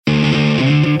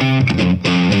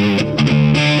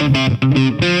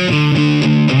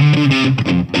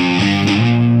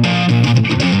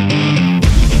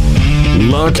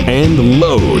lock, and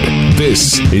load.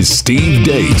 This is Steve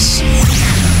Deace.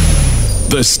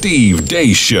 The Steve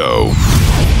Deace Show.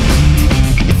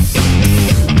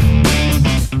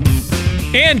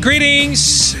 And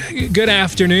greetings, good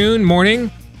afternoon,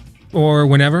 morning, or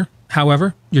whenever,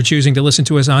 however, you're choosing to listen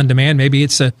to us on demand. Maybe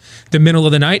it's the middle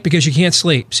of the night because you can't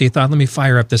sleep. So you thought, let me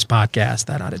fire up this podcast.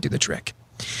 That ought to do the trick.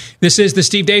 This is the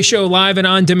Steve Deace Show, live and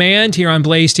on demand here on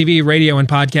Blaze TV, radio, and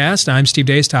podcast. I'm Steve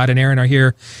Deace. Todd and Aaron are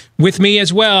here with me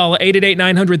as well.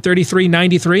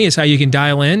 888-900-3393 is how you can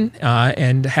dial in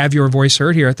and have your voice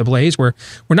heard here at the Blaze. We're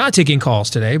not taking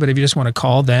calls today, but if you just want to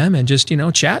call them and just,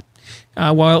 chat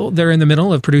while they're in the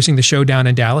middle of producing the show down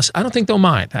in Dallas, I don't think they'll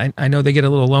mind. I know they get a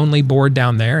little lonely, bored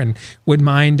down there and would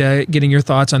mind getting your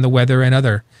thoughts on the weather and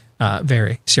other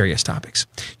very serious topics.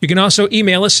 You can also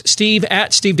email us,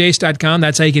 steve@stevedeace.com.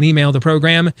 That's how you can email the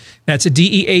program. That's a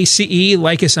DEACE.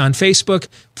 Like us on Facebook.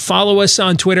 Follow us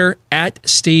on Twitter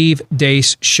 @Steve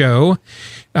Deace Show.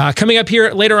 Coming up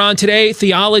here later on today,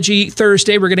 Theology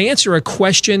Thursday, we're going to answer a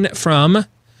question from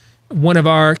one of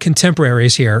our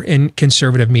contemporaries here in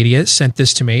conservative media. Sent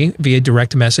this to me via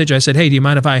direct message. I said, hey, do you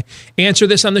mind if I answer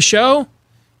this on the show?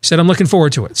 He said, I'm looking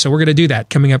forward to it. So we're going to do that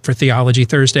coming up for Theology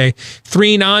Thursday.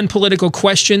 3 non-political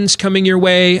questions coming your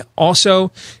way.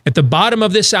 Also, at the bottom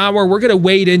of this hour, we're going to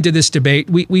wade into this debate.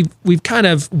 We've kind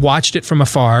of watched it from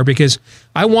afar because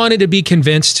I wanted to be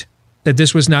convinced that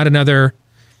this was not another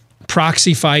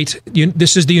proxy fight.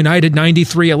 This is the United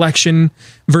 93 election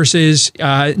versus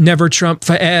Never Trump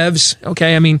for Evs.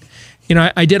 Okay, I mean,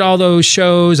 I did all those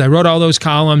shows. I wrote all those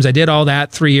columns. I did all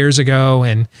that 3 years ago,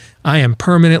 and I am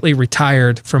permanently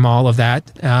retired from all of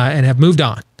that and have moved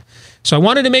on. So I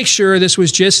wanted to make sure this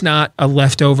was just not a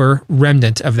leftover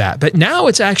remnant of that. But now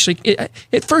it's actually,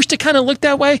 at first it kind of looked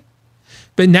that way,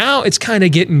 but now it's kind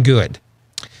of getting good.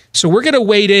 So we're going to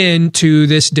wade into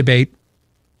this debate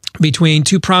between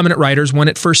two prominent writers, one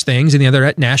at First Things and the other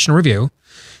at National Review,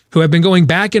 who have been going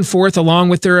back and forth along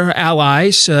with their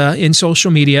allies in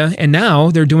social media, and now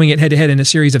they're doing it head-to-head in a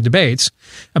series of debates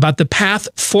about the path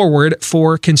forward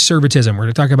for conservatism. We're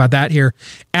going to talk about that here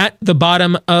at the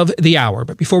bottom of the hour.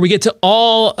 But before we get to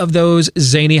all of those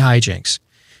zany hijinks,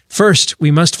 first,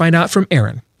 we must find out from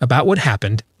Aaron about what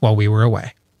happened while we were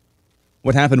away.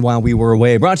 What happened while we were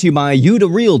away, brought to you by You to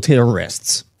Real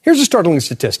Terrorists. Here's a startling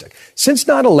statistic. Since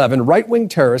 9/11, right-wing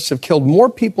terrorists have killed more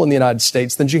people in the United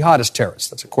States than jihadist terrorists.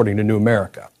 That's according to New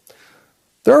America.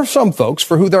 There are some folks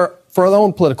for their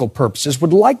own political purposes,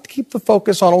 would like to keep the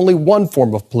focus on only one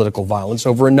form of political violence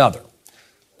over another.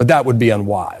 But that would be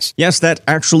unwise. Yes, that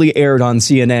actually aired on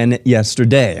CNN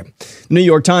yesterday. The New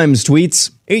York Times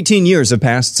tweets, 18 years have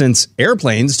passed since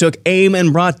airplanes took aim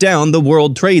and brought down the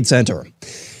World Trade Center.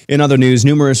 In other news,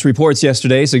 numerous reports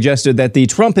yesterday suggested that the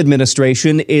Trump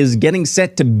administration is getting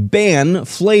set to ban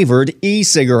flavored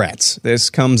e-cigarettes. This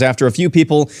comes after a few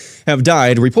people have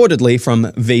died, reportedly from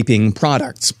vaping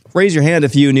products. Raise your hand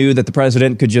if you knew that the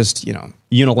president could just,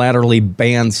 unilaterally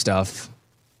ban stuff.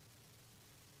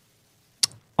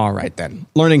 All right, then.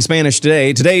 Learning Spanish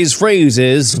today. Today's phrase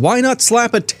is, why not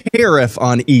slap a tariff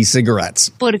on e-cigarettes?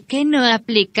 ¿Por qué no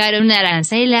aplicar un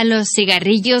arancel a los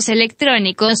cigarrillos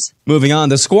electrónicos? Moving on,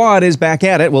 the squad is back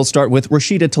at it. We'll start with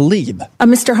Rashida Tlaib.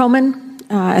 Mr. Homan,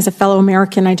 as a fellow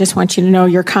American, I just want you to know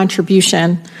your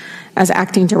contribution as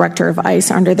acting director of ICE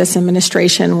under this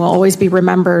administration will always be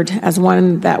remembered as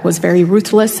one that was very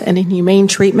ruthless and inhumane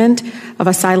treatment of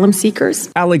asylum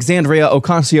seekers. Alexandria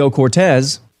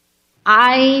Ocasio-Cortez.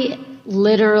 I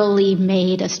literally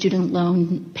made a student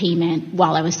loan payment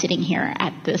while I was sitting here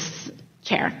at this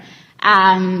chair.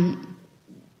 And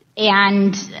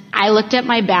I looked at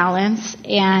my balance,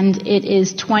 and it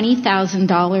is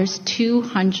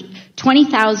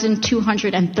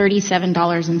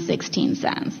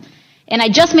 $20,237.16. And I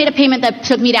just made a payment that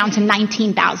took me down to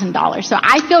 $19,000. So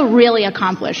I feel really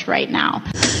accomplished right now.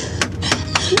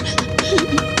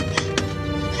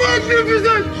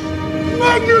 Magnificent!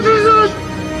 Magnificent!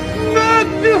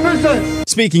 Magnificent!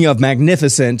 Speaking of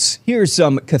magnificent, here's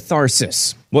some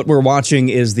catharsis. What we're watching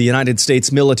is the United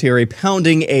States military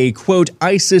pounding a, quote,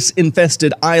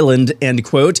 ISIS-infested island, end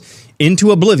quote,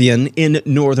 into oblivion in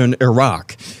northern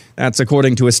Iraq. That's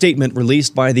according to a statement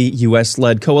released by the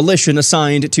U.S.-led coalition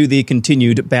assigned to the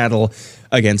continued battle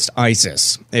against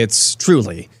ISIS. It's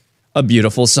truly a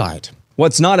beautiful sight.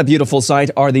 What's not a beautiful sight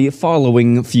are the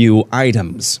following few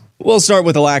items. We'll start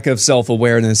with a lack of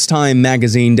self-awareness. Time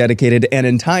magazine dedicated an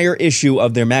entire issue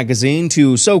of their magazine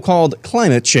to so-called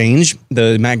climate change.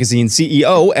 The magazine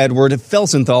CEO, Edward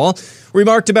Felsenthal,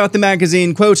 remarked about the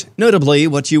magazine, quote, notably,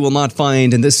 what you will not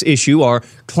find in this issue are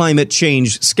climate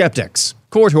change skeptics.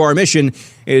 Core to our mission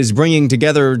is bringing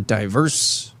together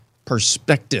diverse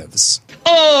perspectives.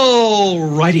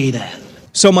 Alrighty then.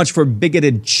 So much for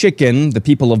bigoted chicken. The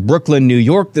people of Brooklyn, New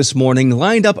York this morning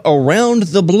lined up around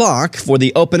the block for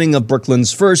the opening of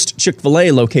Brooklyn's first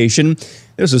Chick-fil-A location.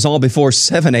 This was all before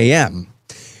 7 a.m.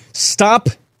 Stop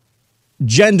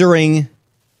gendering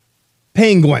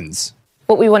penguins.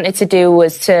 What we wanted to do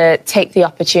was to take the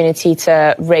opportunity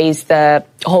to raise the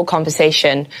whole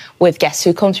conversation with guests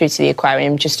who come through to the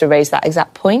aquarium, just to raise that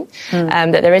exact point,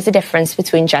 that there is a difference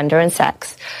between gender and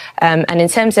sex. And in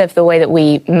terms of the way that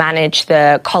we manage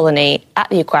the colony at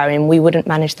the aquarium, we wouldn't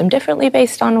manage them differently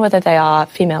based on whether they are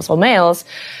females or males.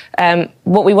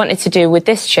 What we wanted to do with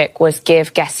this chick was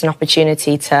give guests an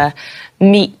opportunity to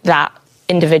meet that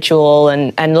individual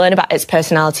and learn about its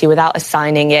personality without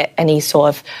assigning it any sort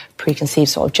of preconceived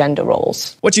sort of gender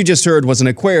roles. What you just heard was an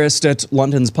aquarist at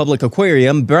London's public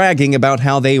aquarium bragging about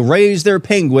how they raise their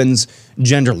penguins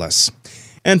genderless.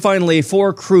 And finally,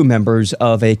 4 crew members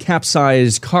of a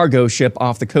capsized cargo ship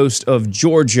off the coast of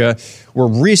Georgia were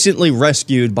recently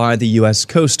rescued by the U.S.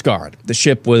 Coast Guard. The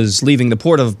ship was leaving the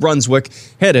port of Brunswick,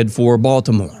 headed for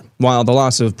Baltimore. While the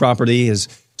loss of property is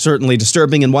certainly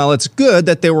disturbing, and while it's good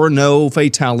that there were no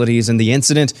fatalities in the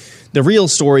incident, the real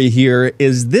story here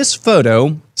is this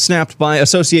photo snapped by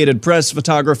Associated Press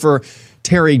photographer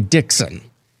Terry Dixon.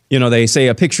 You know, they say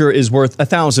a picture is worth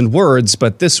 1,000 words,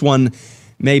 but this one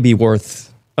may be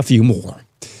worth a few more.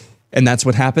 And that's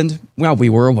what happened while we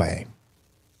were away.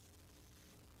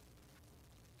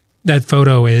 That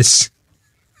photo is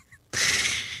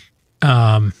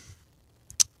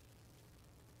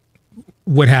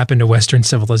what happened to Western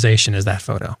civilization is that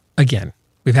photo. Again,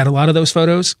 we've had a lot of those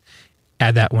photos.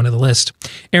 Add that one to the list.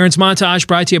 Aaron's Montage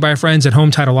brought to you by our friends at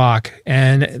Home Title Lock.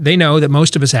 And they know that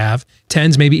most of us have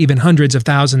tens, maybe even hundreds of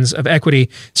thousands of equity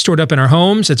stored up in our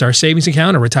homes. It's our savings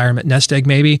account, a retirement nest egg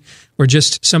maybe, or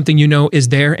just something you know is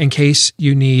there in case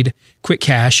you need quick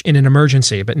cash in an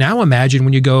emergency. But now imagine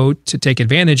when you go to take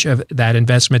advantage of that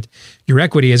investment, your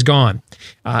equity is gone.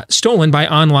 Stolen by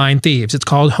online thieves. It's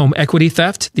called home equity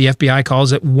theft. The FBI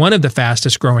calls it one of the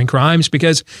fastest growing crimes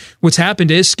because what's happened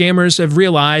is scammers have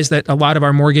realized that a lot of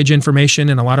our mortgage information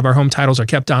and a lot of our home titles are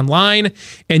kept online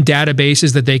in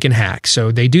databases that they can hack.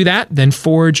 So they do that, then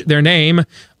forge their name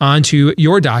onto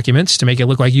your documents to make it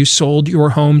look like you sold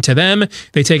your home to them.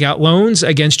 They take out loans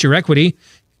against your equity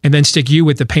and then stick you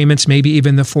with the payments, maybe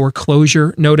even the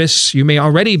foreclosure notice. You may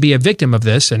already be a victim of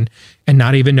this and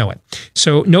not even know it.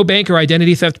 So no bank or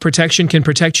identity theft protection can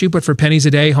protect you, but for pennies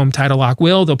a day, Home Title Lock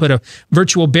will. They'll put a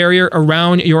virtual barrier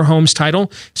around your home's title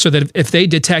so that if they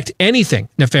detect anything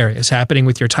nefarious happening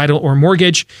with your title or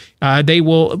mortgage, they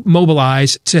will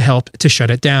mobilize to help to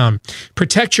shut it down.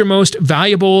 Protect your most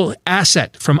valuable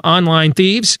asset from online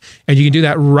thieves, and you can do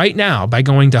that right now by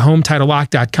going to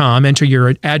HometitleLock.com, enter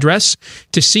your address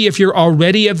to see if you're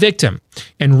already a victim,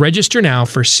 and register now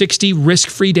for 60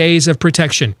 risk-free days of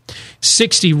protection.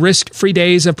 60 risk-free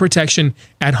days of protection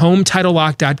at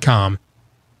HometitleLock.com.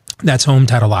 That's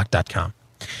HometitleLock.com.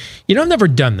 You know, I've never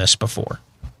done this before,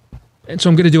 and so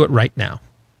I'm going to do it right now.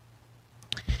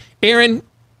 Aaron,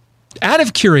 out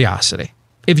of curiosity,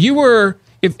 if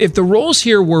the roles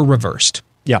here were reversed,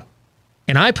 yeah,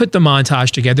 and I put the montage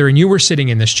together and you were sitting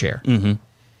in this chair,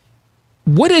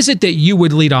 what is it that you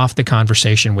would lead off the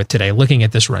conversation with today, looking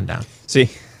at this rundown? See,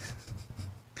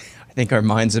 I think our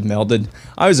minds have melded.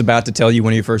 I was about to tell you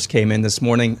when you first came in this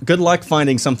morning, good luck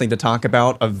finding something to talk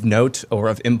about of note or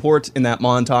of import in that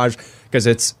montage, because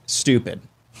it's stupid.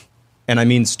 And I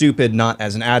mean stupid not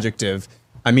as an adjective,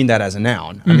 I mean that as a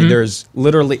noun. I mean, there's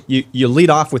literally, you lead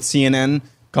off with CNN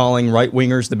calling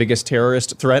right-wingers the biggest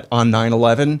terrorist threat on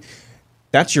 9/11.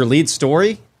 That's your lead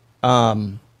story? I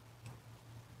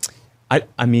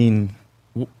mean...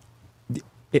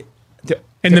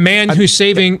 And the man who's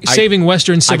saving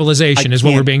Western civilization is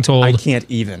what we're being told. I can't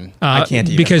even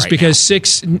because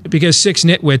six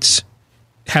nitwits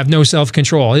have no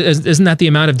self-control. Isn't that the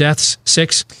amount of deaths?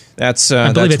 6? I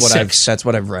believe it's 6. That's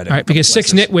what I've read. All right, because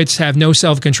 6 nitwits have no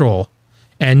self-control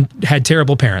and had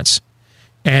terrible parents,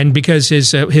 and because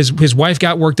his wife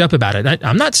got worked up about it.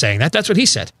 I'm not saying that. That's what he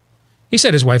said. He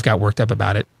said his wife got worked up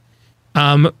about it.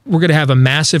 We're going to have a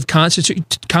massive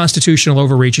constitutional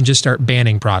overreach and just start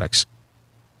banning products.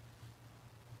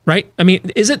 Right? I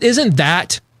mean, isn't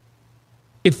that,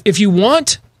 if you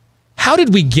want, how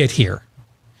did we get here?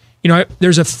 You know,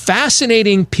 there's a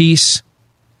fascinating piece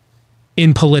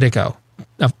in Politico,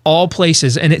 of all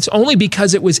places, and it's only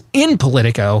because it was in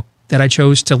Politico that I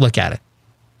chose to look at it.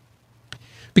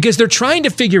 Because they're trying to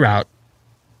figure out,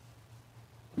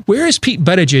 where is Pete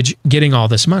Buttigieg getting all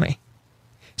this money?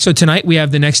 So tonight we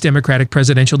have the next Democratic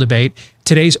presidential debate.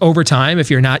 Today's overtime, if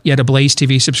you're not yet a Blaze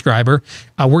TV subscriber,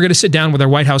 we're going to sit down with our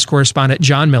White House correspondent,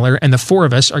 John Miller, and the four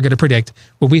of us are going to predict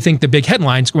what we think the big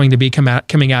headline is going to be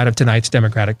coming out of tonight's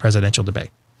Democratic presidential debate.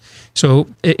 So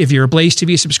if you're a Blaze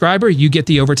TV subscriber, you get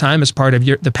the overtime as part of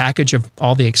the package of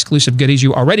all the exclusive goodies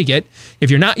you already get. If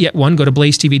you're not yet one, go to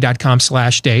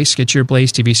blazetv.com/Deace. Get your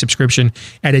Blaze TV subscription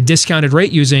at a discounted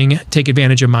rate take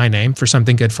advantage of my name for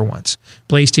something good for once.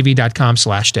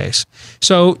 blazetv.com/Deace.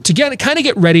 So to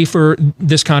get ready for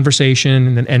this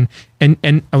conversation,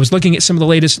 and I was looking at some of the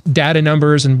latest data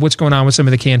numbers and what's going on with some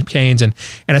of the campaigns, and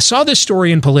I saw this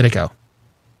story in Politico.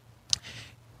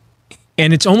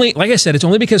 And it's only, like I said, it's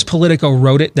only because Politico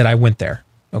wrote it that I went there,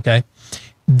 okay?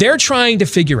 They're trying to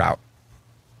figure out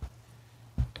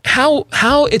how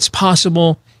it's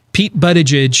possible Pete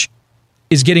Buttigieg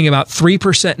is getting about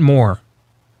 3% more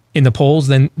in the polls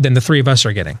than the three of us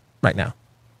are getting right now.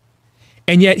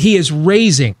 And yet he is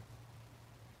raising,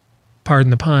 pardon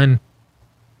the pun,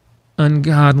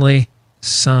 ungodly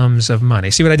sums of money.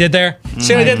 See what I did there?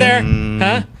 See what I did there?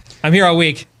 Huh? I'm here all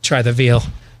week. Try the veal.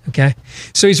 Okay,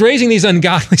 so he's raising these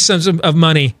ungodly sums of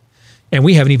money, and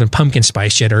we haven't even pumpkin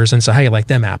spice yet, Erzin. So how you like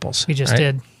them apples? We just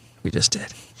did. We just did.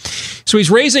 So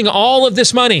he's raising all of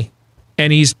this money,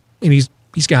 and he's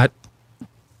got,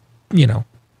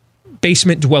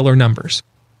 basement dweller numbers,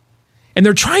 and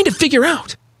they're trying to figure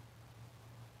out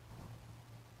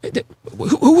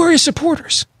who are his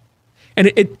supporters,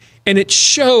 and it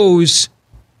shows,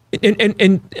 and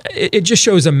it just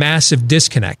shows a massive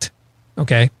disconnect,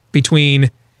 okay, between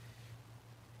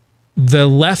the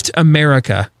left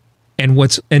America and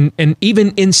what's and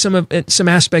even in some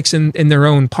aspects in their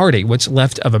own party, what's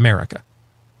left of America.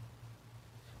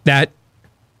 That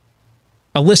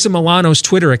Alyssa Milano's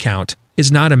Twitter account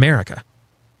is not America.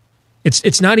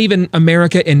 It's not even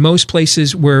America in most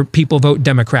places where people vote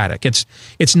Democratic.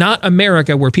 It's not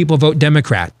America where people vote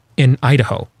Democrat in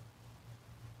Idaho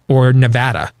or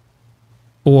Nevada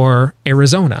or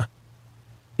Arizona.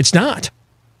 It's not.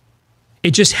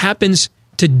 It just happens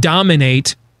to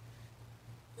dominate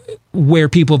where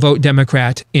people vote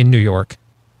Democrat in New York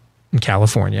and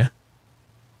California,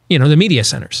 the media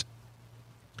centers.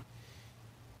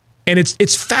 And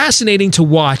it's fascinating to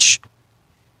watch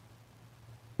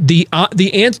the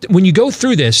answer. When you go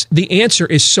through this, the answer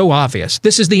is so obvious.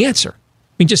 This is the answer.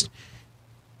 I mean, just,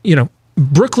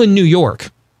 Brooklyn, New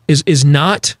York is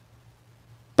not,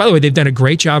 by the way, they've done a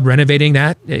great job renovating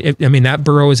that. That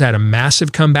borough has had a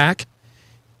massive comeback.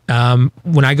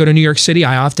 When I go to New York City,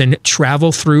 I often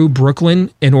travel through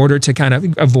Brooklyn in order to kind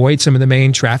of avoid some of the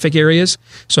main traffic areas.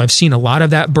 So I've seen a lot of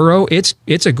that borough. It's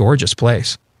a gorgeous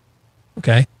place.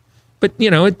 Okay. But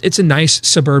it's a nice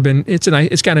suburban, it's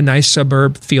got a nice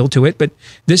suburb feel to it, but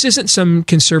this isn't some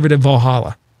conservative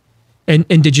Valhalla. And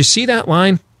did you see that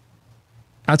line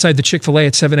outside the Chick-fil-A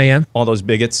at 7 a.m.? All those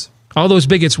bigots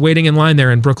waiting in line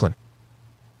there in Brooklyn.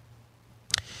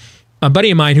 A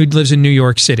buddy of mine who lives in New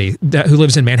York City, who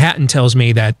lives in Manhattan, tells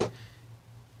me that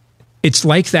it's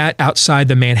like that outside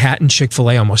the Manhattan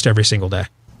Chick-fil-A almost every single day.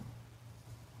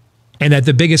 And that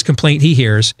the biggest complaint he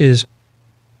hears is,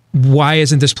 why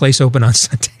isn't this place open on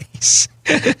Sundays?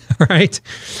 Right?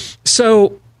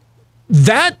 So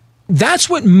that's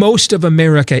what most of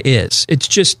America is. It's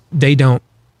just they don't,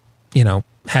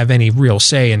 have any real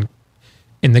say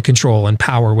in the control and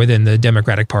power within the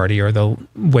Democratic Party or the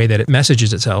way that it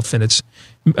messages itself and it's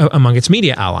among its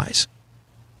media allies.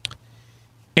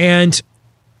 And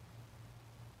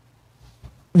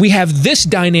we have this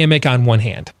dynamic on one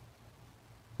hand,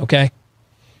 okay,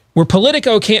 where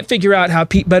Politico can't figure out how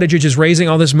Pete Buttigieg is raising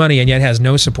all this money and yet has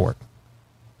no support.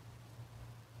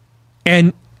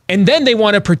 And then they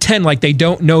want to pretend like they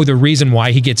don't know the reason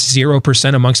why he gets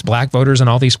 0% amongst black voters in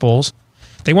all these polls.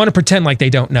 They want to pretend like they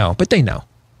don't know, but they know.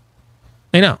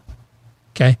 They know,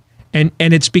 okay? And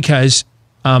it's because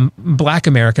black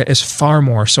America is far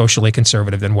more socially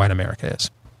conservative than white America is.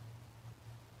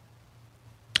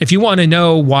 If you want to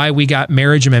know why we got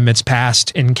marriage amendments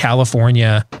passed in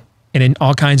California and in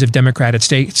all kinds of Democratic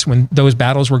states when those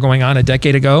battles were going on a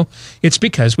decade ago, it's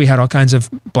because we had all kinds of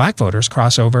black voters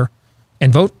cross over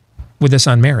and vote with us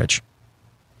on marriage.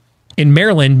 In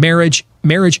Maryland, marriage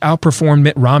outperformed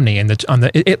Mitt Romney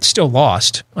it still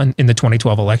lost in the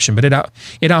 2012 election, but it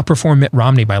outperformed Mitt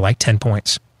Romney by like 10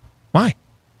 points. Why?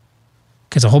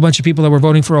 Because a whole bunch of people that were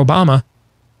voting for Obama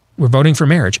were voting for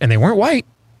marriage, and they weren't white.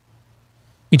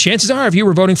 I mean, chances are, if you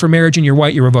were voting for marriage and you're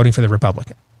white, you were voting for the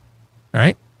Republican. All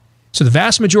right? So the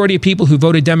vast majority of people who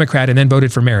voted Democrat and then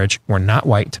voted for marriage were not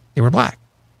white. They were black.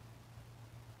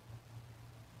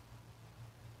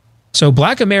 So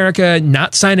Black America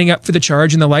not signing up for the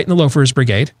charge in the Light and the Loafers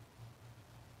Brigade.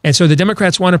 And so the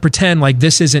Democrats want to pretend like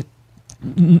this is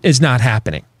not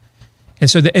happening. And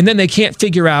so and then they can't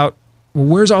figure out, well,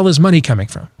 where's all this money coming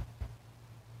from?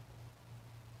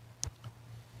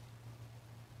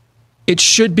 It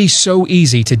should be so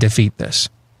easy to defeat this.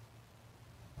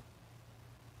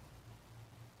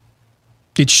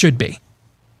 It should be.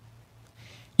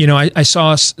 You know, I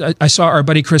saw our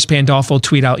buddy Chris Pandolfo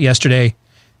tweet out yesterday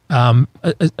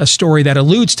a story that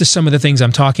alludes to some of the things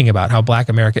I'm talking about, how Black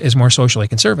America is more socially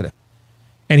conservative.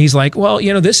 And he's like, well,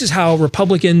 you know, this is how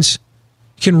Republicans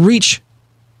can reach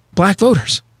Black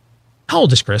voters. How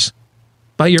old is Chris?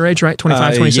 About your age, right?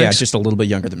 25, 26? Yeah, just a little bit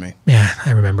younger than me. Yeah,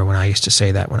 I remember when I used to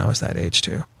say that when I was that age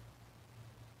too.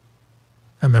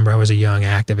 I remember I was a young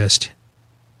activist.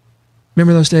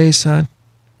 Remember those days, Todd?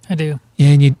 I do. Yeah,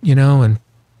 and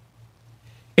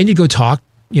you'd go talk,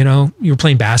 you know, you were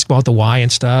playing basketball at the Y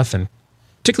and stuff, and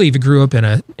particularly if you grew up in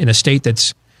a state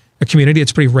that's a community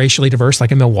that's pretty racially diverse,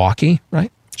 like in Milwaukee,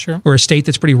 right? Sure. Or a state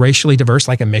that's pretty racially diverse,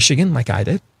 like in Michigan, like I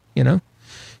did, you know?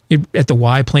 You're at the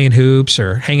Y playing hoops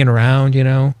or hanging around, you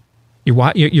know?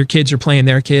 Your kids are playing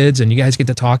their kids, and you guys get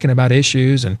to talking about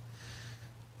issues, and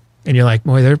you're like,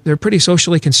 boy, they're pretty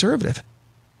socially conservative.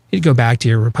 You'd go back to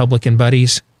your Republican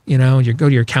buddies, you know, you go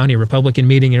to your county Republican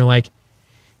meeting, and you're like,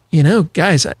 you know,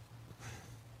 guys,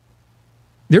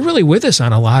 they're really with us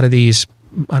on a lot of these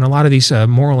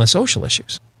moral and social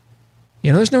issues.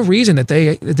 You know, there's no reason that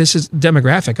this is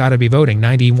demographic ought to be voting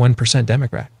 91%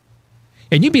 Democrat.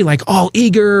 And you'd be like all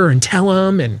eager and tell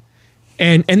them, and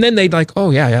then they'd like,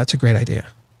 oh yeah, that's a great idea.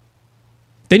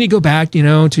 Then you go back, you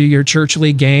know, to your church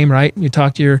league game, right? You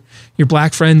talk to your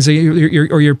Black friends, or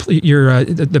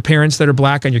the parents that are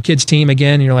Black on your kids' team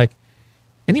again. And you're like,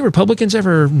 any Republicans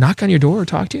ever knock on your door or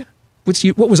talk to you?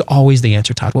 What was always the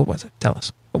answer, Todd? What was it? Tell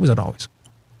us. What was it always?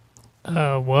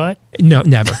 What? No,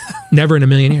 never, never in a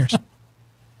million years.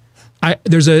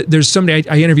 There's somebody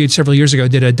I interviewed several years ago,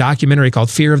 did a documentary called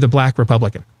Fear of the Black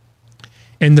Republican.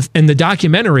 And the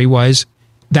documentary was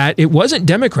that it wasn't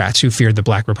Democrats who feared the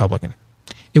Black Republican.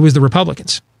 It was the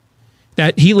Republicans.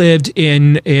 That he lived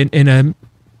in a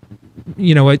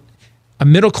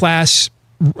middle class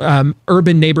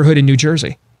urban neighborhood in New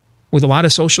Jersey with a lot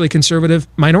of socially conservative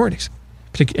minorities,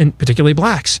 and particularly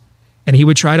Blacks. And he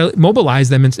would try to mobilize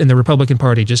them, and the Republican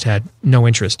Party just had no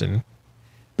interest in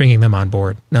bringing them on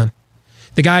board. None.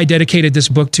 The guy I dedicated this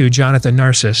book to, Jonathan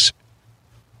Narcisse,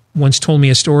 once told me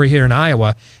a story here in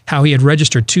Iowa, how he had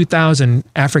registered 2,000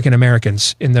 African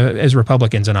Americans as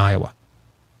Republicans in Iowa.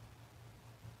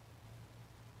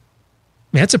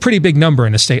 Man, that's a pretty big number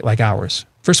in a state like ours.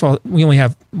 First of all, we only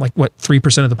have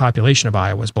 3% of the population of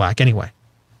Iowa is Black anyway.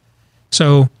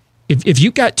 So if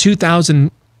you got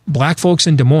 2,000 Black folks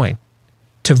in Des Moines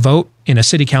to vote in a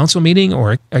city council meeting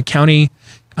or a county,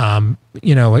 a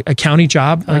county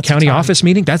job, a county office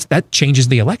meeting, that changes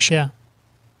the election. Yeah.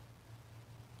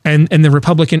 And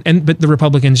the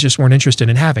Republicans just weren't interested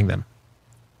in having them.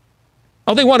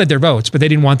 Oh, they wanted their votes, but they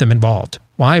didn't want them involved.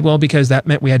 Why? Well, because that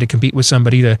meant we had to compete with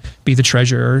somebody to be the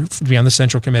treasurer, to be on the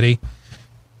central committee.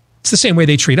 It's the same way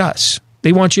they treat us.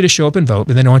 They want you to show up and vote,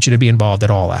 but they don't want you to be involved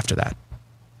at all after that.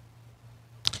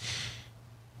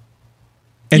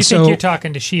 And you think you're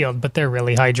talking to SHIELD, but they're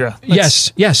really Hydra.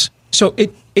 Yes. So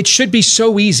it should be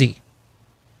so easy.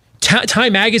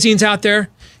 Time Magazine's out there.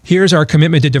 Here's our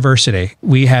commitment to diversity.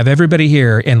 We have everybody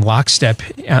here in lockstep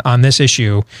on this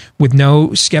issue with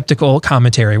no skeptical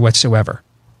commentary whatsoever.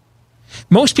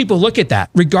 Most people look at that,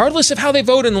 regardless of how they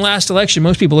voted in the last election,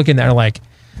 most people look at that and are like,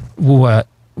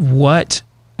 what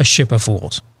a ship of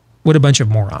fools. What a bunch of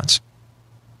morons.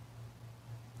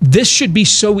 This should be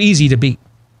so easy to beat.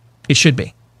 It should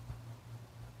be.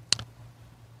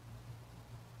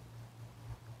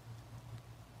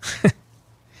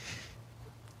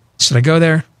 Should I go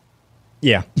there?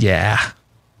 Yeah. I'm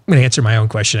going to answer my own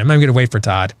question. I'm not going to wait for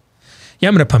Todd. Yeah,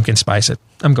 I'm going to pumpkin spice it.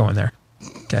 I'm going there.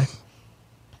 Okay.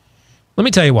 Let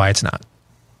me tell you why it's not.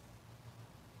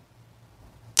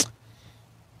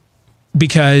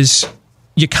 Because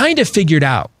you kind of figured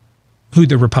out who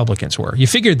the Republicans were. You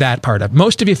figured that part out.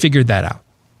 Most of you figured that out.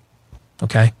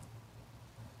 Okay?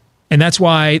 And that's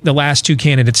why the last two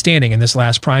candidates standing in this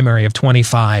last primary of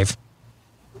 25,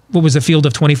 what was the field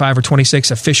of 25 or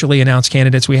 26 officially announced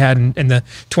candidates we had in the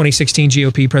 2016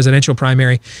 GOP presidential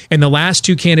primary. And the last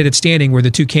two candidates standing were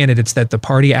the two candidates that the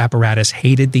party apparatus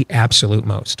hated the absolute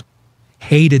most.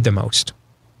 Hated the most.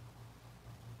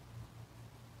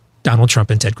 Donald Trump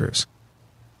and Ted Cruz.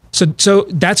 So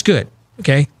that's good.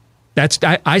 Okay.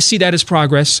 I see that as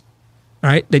progress. All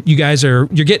right. That you guys you're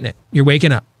getting it. You're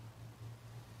waking up.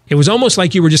 It was almost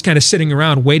like you were just kind of sitting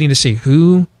around waiting to see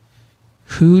who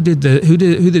did the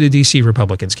DC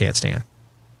Republicans can't stand.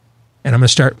 And I'm going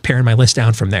to start paring my list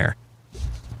down from there.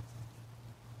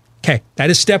 Okay, that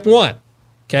is step one.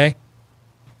 Okay?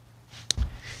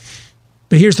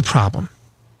 But here's the problem.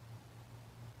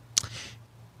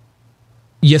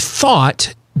 You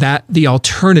thought that the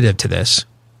alternative to this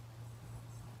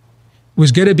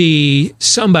was going to be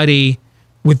somebody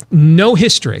with no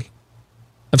history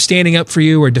of standing up for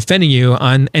you or defending you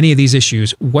on any of these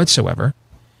issues whatsoever.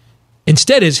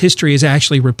 Instead, his history is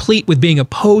actually replete with being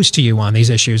opposed to you on these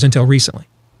issues until recently.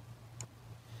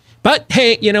 But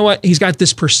hey, you know what? He's got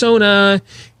this persona,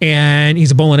 and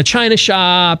he's a bull in a china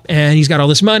shop, and he's got all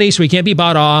this money, so he can't be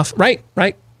bought off. Right? Do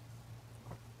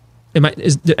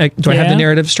I have the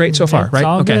narrative straight so far? Right?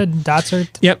 All good. Dots are...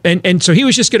 Yep. And so he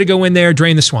was just going to go in there,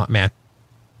 drain the swamp, man.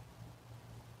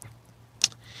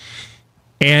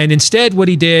 And instead, what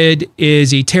he did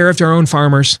is he tariffed our own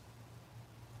farmers.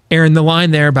 Aaron, the line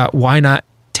there about why not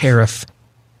tariff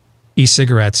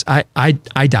e-cigarettes, I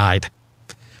died.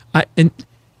 And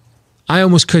I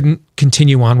almost couldn't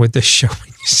continue on with this show.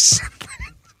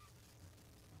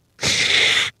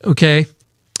 Okay.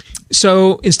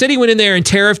 So instead he went in there and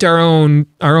tariffed our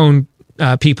own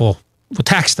people. Well,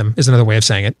 taxed them is another way of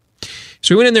saying it.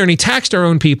 So he went in there and he taxed our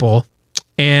own people,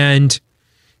 and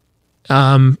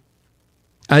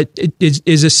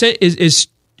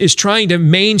is trying to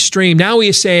mainstream. Now he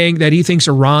is saying that he thinks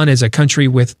Iran is a country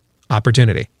with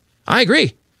opportunity. I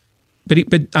agree.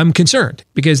 But I'm concerned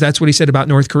because that's what he said about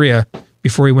North Korea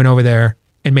before he went over there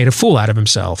and made a fool out of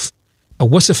himself. A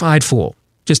wussified fool.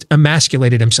 Just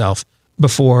emasculated himself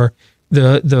before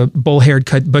the bull-haired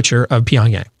butcher of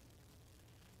Pyongyang.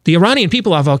 The Iranian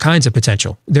people have all kinds of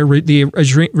potential. The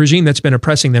regime that's been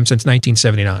oppressing them since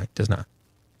 1979 does not.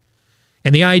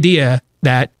 And the idea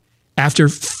that after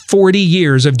 40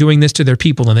 years of doing this to their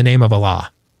people in the name of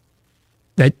Allah,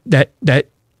 that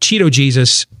Cheeto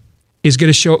Jesus is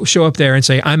going to show up there and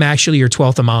say, I'm actually your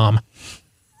 12th Imam.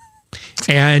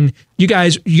 And you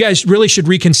guys really should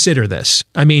reconsider this.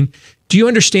 I mean, do you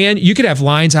understand? You could have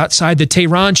lines outside the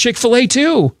Tehran Chick-fil-A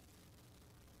too.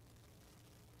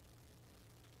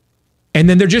 And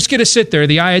then they're just going to sit there.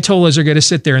 The Ayatollahs are going to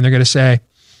sit there and they're going to say,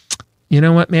 you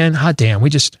know what, man? Hot damn.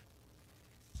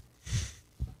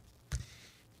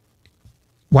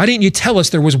 Why didn't you tell us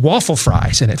there was waffle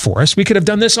fries in it for us? We could have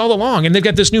done this all along. And they've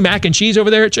got this new mac and cheese over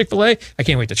there at Chick-fil-A. I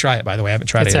can't wait to try it, by the way. I haven't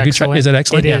tried it. Is it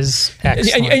excellent? It is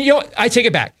excellent. And you know what? I take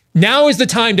it back. Now is the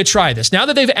time to try this. Now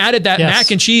that they've added that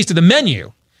mac and cheese to the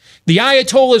menu, the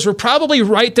Ayatollahs were probably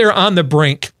right there on the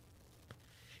brink.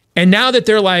 And now that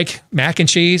they're like, mac and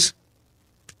cheese,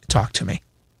 talk to me.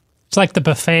 It's like the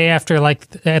buffet after, like,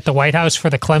 at the White House for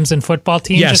the Clemson football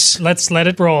team. Yes. Just let's let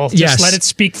it roll. Yes. Just let it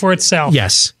speak for itself.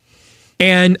 Yes.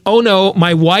 And, oh no,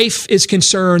 my wife is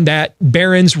concerned that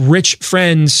Barron's rich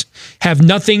friends have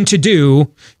nothing to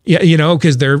do, you know,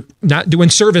 because they're not doing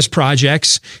service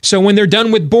projects. So when they're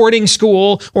done with boarding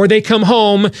school or they come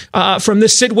home from the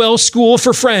Sidwell School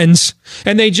for Friends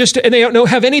and they don't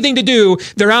have anything to do,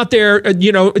 they're out there,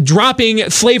 dropping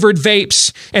flavored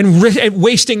vapes and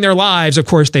wasting their lives. Of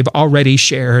course, they've already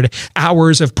shared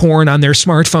hours of porn on their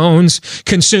smartphones,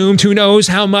 consumed who knows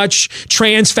how much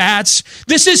trans fats.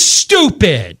 This is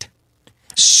stupid.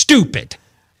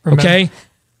 Okay?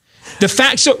 The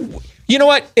fact, so you know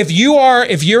what? If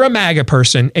you're a MAGA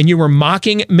person and you were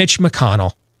mocking Mitch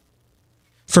McConnell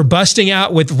for busting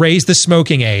out with raise the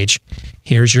smoking age,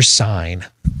 here's your sign.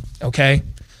 Okay?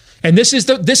 And this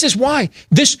is why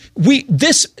these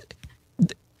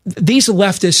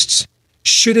leftists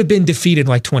should have been defeated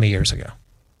like 20 years ago.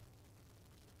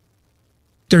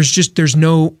 There's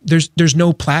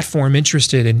no platform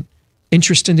interested in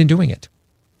doing it.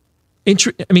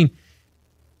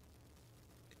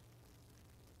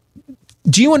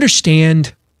 Do you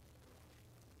understand?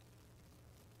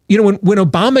 You know, when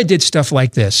Obama did stuff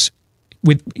like this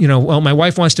with, my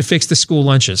wife wants to fix the school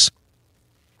lunches.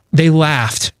 They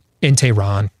laughed in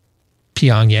Tehran,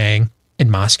 Pyongyang,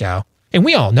 and Moscow. And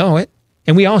we all know it.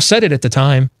 And we all said it at the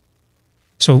time.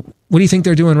 So what do you think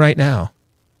they're doing right now?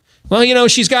 Well,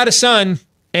 she's got a son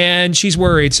and she's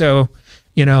worried. So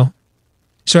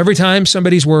every time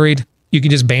somebody's worried, you can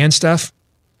just ban stuff.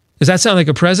 Does that sound like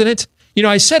a president?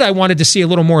 I said I wanted to see a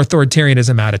little more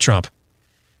authoritarianism out of Trump,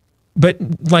 but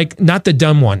like not the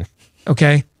dumb one.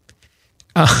 Okay.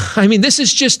 This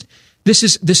is just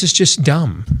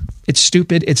dumb. It's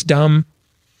stupid. It's dumb.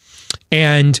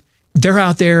 And they're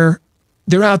out there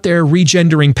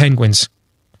regendering penguins.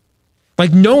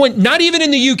 Like no one, not even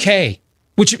in the UK,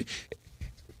 which, you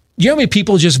know how many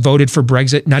people just voted for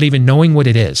Brexit, not even knowing what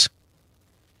it is?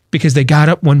 because they got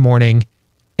up one morning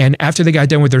and after they got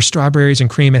done with their strawberries and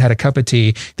cream and had a cup of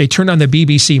tea, they turned on the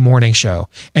BBC morning show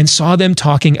and saw them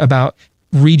talking about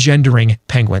regendering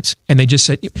penguins. And they just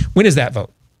said, when is that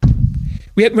vote?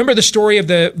 Remember the story of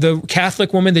the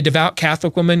Catholic woman, the devout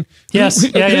Catholic woman? Yes.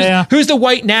 Who's the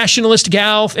white nationalist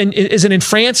gal? And is it in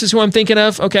France is who I'm thinking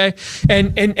of? Okay.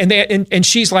 And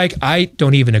she's like, I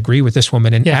don't even agree with this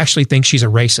woman and actually think she's a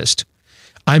racist.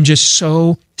 I'm just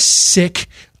so sick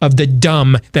of the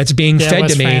dumb that's being fed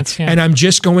to me. France, and I'm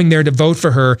just going there to vote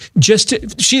for her. She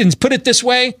didn't put it this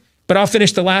way, but I'll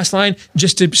finish the last line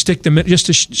just to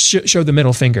show the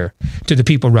middle finger to the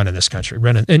people running this country,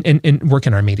 running and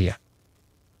working our media.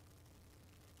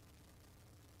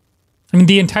 I mean,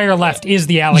 the entire left is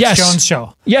the Alex Jones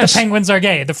show. Yes. The penguins are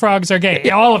gay. The frogs are gay.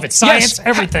 All of it. Science,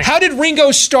 everything. How did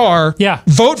Ringo Starr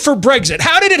vote for Brexit?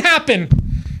 How did it happen?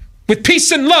 With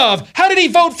peace and love. How did he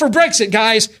vote for Brexit,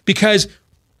 guys? Because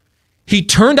he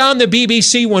turned on the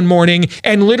BBC one morning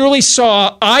and literally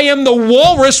saw I Am the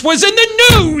Walrus was in the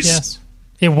news. Yes.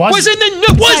 It was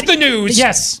the news.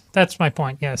 Yes. That's my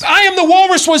point. Yes. I Am the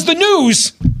Walrus was the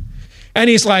news. And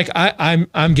he's like,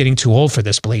 I'm getting too old for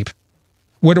this bleep.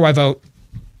 Where do I vote?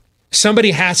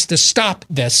 Somebody has to stop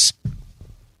this.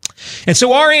 And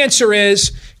so our answer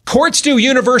is courts do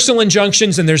universal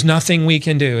injunctions and there's nothing we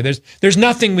can do. There's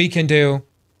nothing we can do.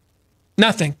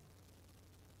 Nothing.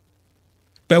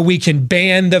 But we can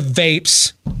ban the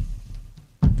vapes.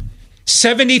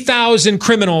 70,000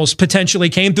 criminals potentially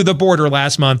came through the border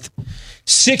last month.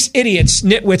 6 idiots,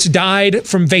 nitwits died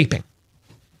from vaping.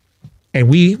 And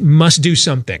we must do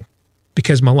something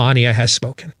because Melania has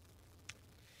spoken.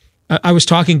 I was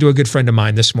talking to a good friend of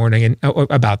mine this morning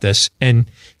about this, and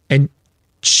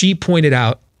she pointed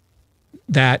out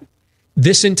that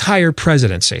this entire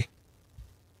presidency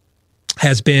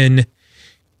has really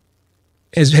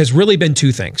been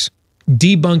two things: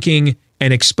 debunking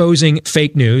and exposing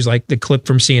fake news, like the clip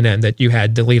from CNN that you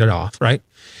had deleted off, right?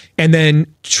 And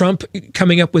then Trump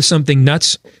coming up with something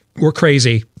nuts or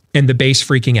crazy, and the base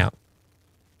freaking out.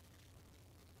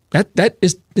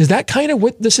 Is that kind of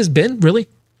what this has been, really?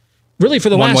 Really, for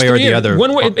the last 3 years. One way or the other.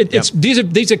 One way.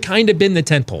 These have kind of been the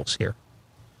tentpoles here.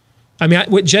 I mean,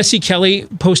 what Jesse Kelly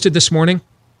posted this morning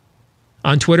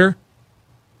on Twitter.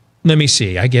 Let me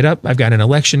see. I get up. I've got an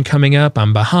election coming up.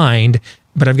 I'm behind,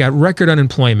 but I've got record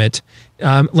unemployment.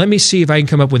 Let me see if I can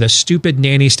come up with a stupid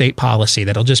nanny state policy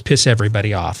that'll just piss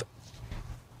everybody off.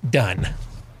 Done.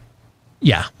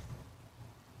 Yeah.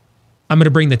 I'm going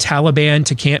to bring the Taliban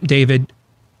to Camp David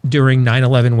during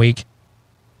 9/11 week.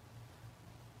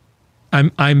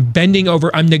 I'm bending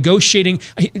over. I'm negotiating.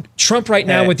 Trump right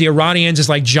now with the Iranians is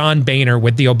like John Boehner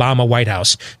with the Obama White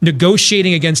House,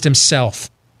 negotiating against himself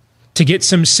to get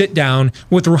some sit down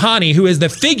with Rouhani, who is the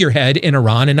figurehead in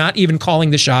Iran and not even calling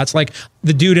the shots like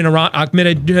the dude in Iran,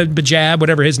 Ahmadinejad,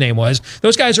 whatever his name was.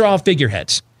 Those guys are all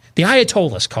figureheads. The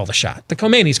Ayatollahs call the shot. The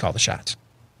Khomeinis call the shots.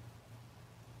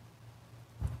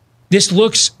 This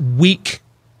looks weak.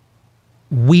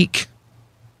 Weak.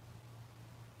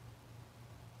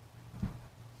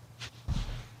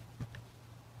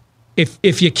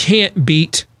 If you can't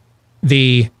beat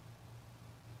the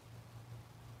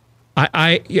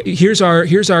here's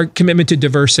our commitment to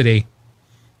diversity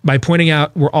by pointing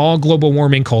out we're all global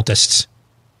warming cultists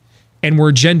and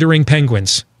we're gendering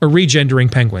penguins or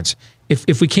regendering penguins.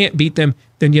 If we can't beat them,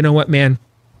 then you know what, man?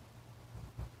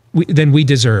 We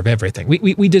deserve everything.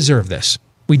 We deserve this.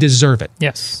 We deserve it.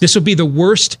 Yes. This will be the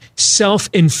worst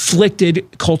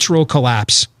self-inflicted cultural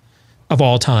collapse of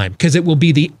all time because it will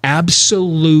be the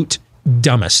absolute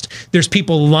dumbest. There's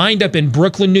people lined up in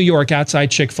Brooklyn, New York outside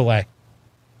Chick-fil-A.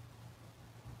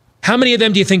 How many of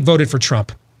them do you think voted for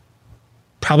Trump?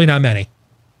 Probably not many.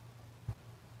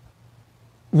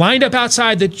 Lined up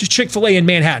outside the Chick-fil-A in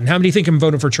Manhattan. How many do you think have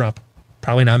voted for Trump?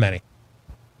 Probably not many.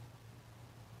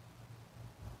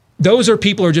 Those are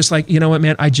people who are just like, you know what,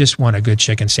 man, I just want a good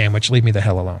chicken sandwich. Leave me the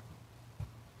hell alone.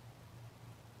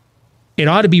 It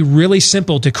ought to be really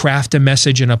simple to craft a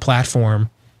message and a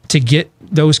platform to get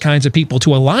those kinds of people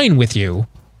to align with you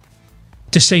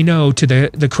to say no to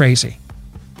the crazy.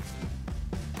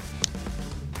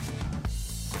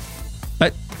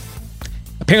 But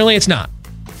apparently it's not,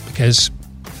 because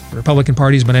the Republican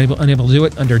Party has been unable to do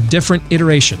it under different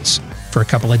iterations for a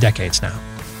couple of decades now.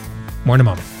 More in a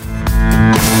moment.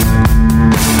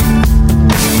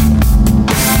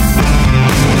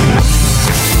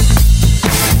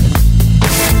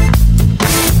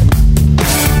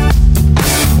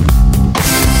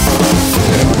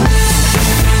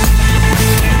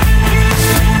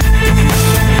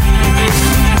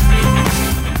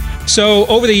 So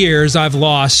over the years, I've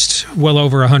lost well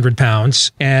over 100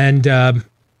 pounds, and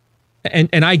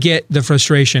and I get the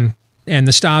frustration and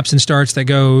the stops and starts that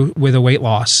go with a weight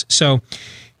loss. So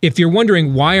if you're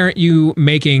wondering why aren't you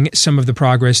making some of the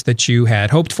progress that you had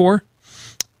hoped for,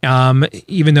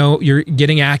 even though you're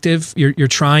getting active, you're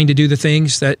trying to do the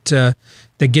things that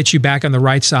get you back on the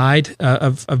right side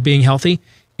of being healthy,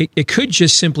 it could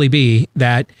just simply be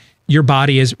that your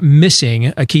body is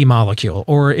missing a key molecule,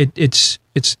 or it's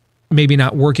maybe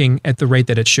not working at the rate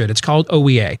that it should. It's called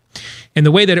OEA. And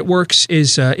the way that it works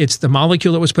is it's the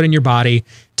molecule that was put in your body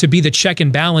to be the check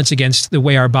and balance against the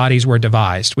way our bodies were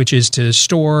devised, which is to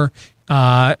store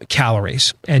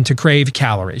calories and to crave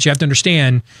calories. You have to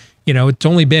understand, it's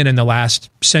only been in the last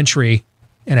century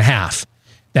and a half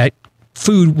that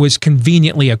food was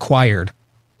conveniently acquired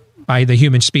by the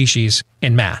human species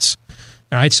in mass.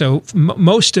 All right, so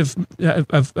most of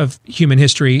human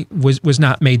history was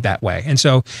not made that way, and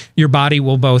so your body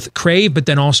will both crave but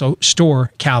then also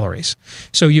store calories.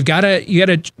 So you gotta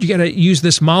use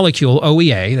this molecule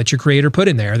OEA that your creator put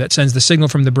in there that sends the signal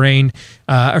from the brain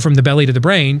or from the belly to the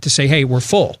brain to say, "Hey, we're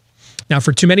full." Now,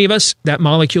 for too many of us, that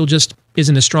molecule just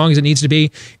isn't as strong as it needs to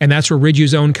be, and that's where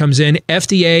Riduzone comes in.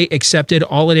 FDA accepted.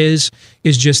 All it is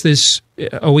just this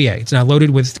OEA. It's not loaded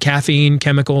with caffeine,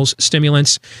 chemicals,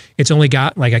 stimulants. It's only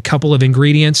got like a couple of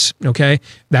ingredients, okay?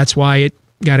 That's why it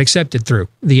got accepted through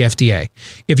the FDA.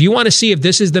 If you want to see if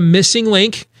this is the missing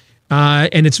link,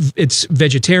 and it's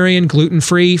vegetarian,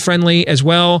 gluten-free, friendly as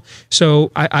well. So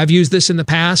I've used this in the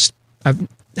past.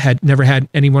 I've never had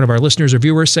any one of our listeners or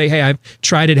viewers say, "Hey, I've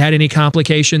tried it, had any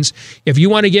complications." If you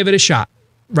want to give it a shot,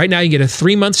 right now you get a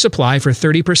 3-month supply for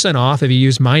 30% off if you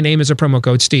use my name as a promo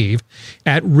code Steve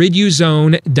at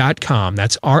riduzone.com.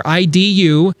 That's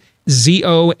RIDUZONE.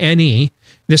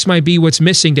 This might be what's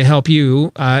missing to help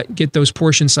you get those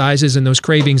portion sizes and those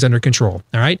cravings under control.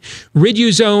 All right,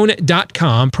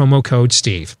 riduzone.com, promo code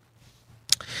Steve.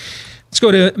 Let's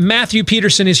go to Matthew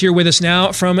Peterson is here with us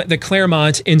now from the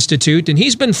Claremont Institute, and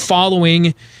he's been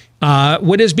following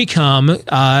what has become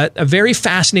a very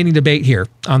fascinating debate here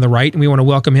on the right, and we want to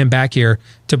welcome him back here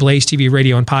to Blaze TV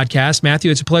Radio and Podcast.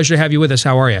 Matthew, it's a pleasure to have you with us.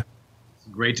 How are you?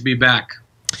 Great to be back.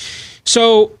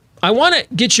 So I want to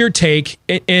get your take,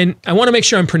 and I want to make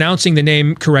sure I'm pronouncing the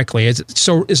name correctly. Is it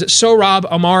Sohrab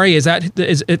Ahmari?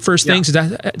 Is it first things?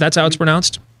 That's how it's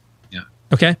pronounced? Yeah.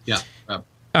 Okay. Yeah.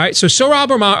 All right, so Sohrab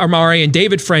Ahmari and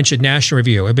David French at National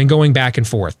Review have been going back and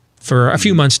forth for a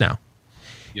few months now.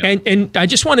 Yeah. And I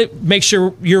just want to make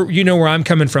sure you know where I'm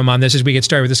coming from on this as we get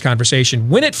started with this conversation.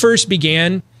 When it first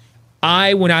began,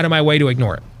 I went out of my way to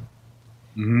ignore it.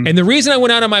 Mm-hmm. And the reason I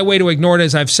went out of my way to ignore it,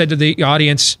 as I've said to the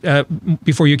audience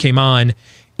before you came on,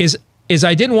 is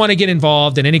I didn't want to get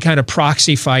involved in any kind of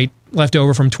proxy fight left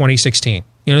over from 2016.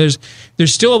 There's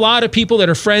still a lot of people that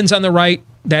are friends on the right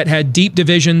that had deep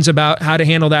divisions about how to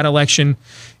handle that election.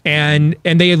 And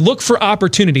they look for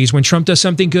opportunities when Trump does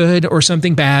something good or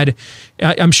something bad.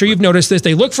 I'm sure you've noticed this.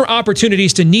 They look for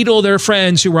opportunities to needle their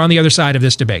friends who were on the other side of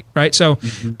this debate, right? So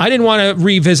I didn't want to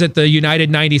revisit the United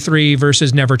 93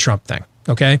 versus Never Trump thing,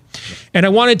 okay? And I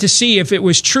wanted to see if it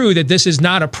was true that this is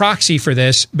not a proxy for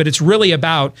this, but it's really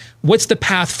about what's the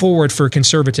path forward for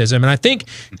conservatism. And I think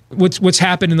what's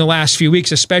happened in the last few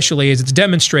weeks especially is it's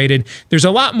demonstrated there's a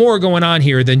lot more going on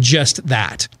here than just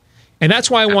that. And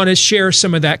that's why I want to share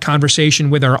some of that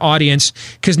conversation with our audience,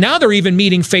 because now they're even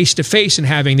meeting face-to-face and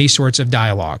having these sorts of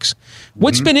dialogues.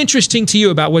 What's been interesting to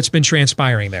you about what's been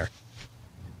transpiring there?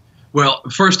 Well,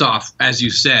 first off, as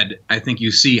you said, I think you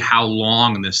see how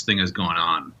long this thing has gone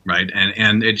on, right?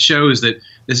 And it shows that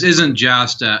this isn't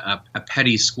just a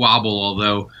petty squabble,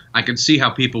 although I could see how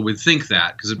people would think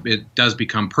that, because it does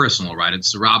become personal, right?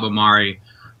 It's Sohrab Ahmari,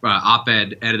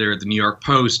 op-ed editor at the New York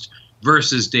Post,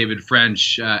 versus David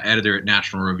French, editor at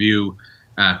National Review,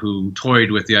 who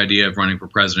toyed with the idea of running for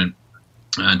president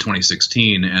in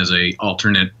 2016 as an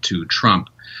alternate to Trump.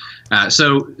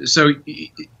 So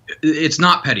it's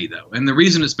not petty, though. And the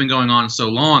reason it's been going on so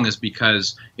long is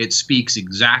because it speaks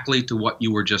exactly to what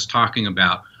you were just talking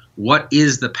about. What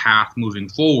is the path moving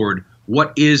forward?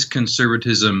 What is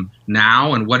conservatism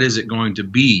now, and what is it going to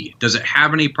be? Does it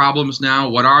have any problems now?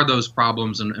 What are those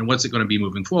problems, and what's it going to be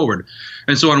moving forward?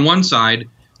 And so on one side,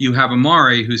 you have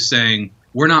Ahmari who's saying,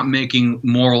 we're not making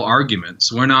moral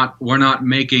arguments. We're not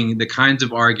making the kinds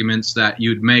of arguments that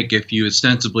you'd make if you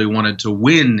ostensibly wanted to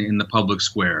win in the public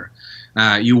square.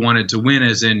 You wanted to win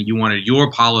as in you wanted your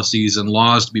policies and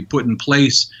laws to be put in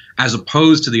place as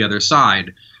opposed to the other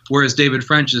side. Whereas David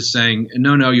French is saying,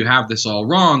 no, you have this all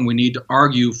wrong. We need to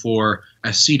argue for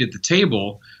a seat at the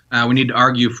table. We need to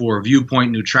argue for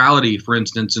viewpoint neutrality, for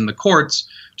instance, in the courts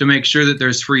to make sure that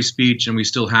there's free speech and we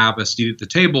still have a seat at the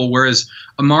table. Whereas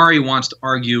Ahmari wants to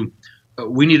argue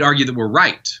we need to argue that we're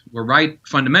right. We're right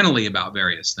fundamentally about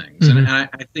various things. And I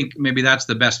think maybe that's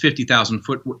the best 50,000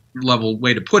 foot level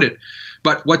way to put it.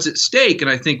 But what's at stake,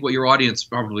 and I think what your audience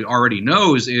probably already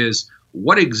knows, is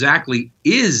what exactly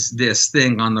is this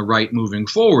thing on the right moving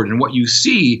forward? And what you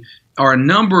see are a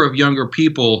number of younger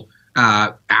people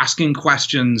asking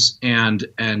questions and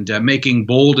making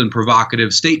bold and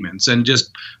provocative statements. And just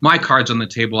my cards on the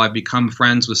table, I've become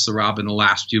friends with Saurabh in the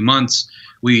last few months.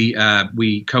 We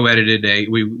co-edited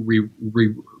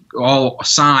we all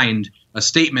signed a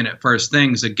statement at First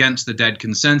Things against the dead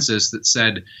consensus that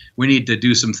said we need to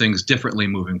do some things differently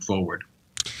moving forward.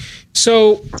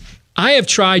 So I have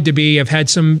I've had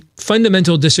some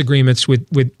fundamental disagreements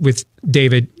with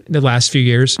David the last few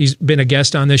years. He's been a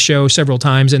guest on this show several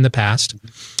times in the past.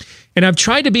 And I've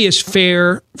tried to be as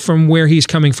fair from where he's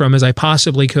coming from as I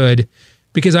possibly could,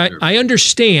 because I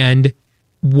understand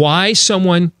why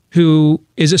someone who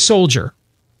is a soldier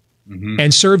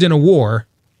and served in a war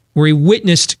where he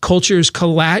witnessed cultures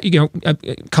collapsing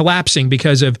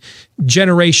because of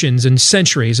generations and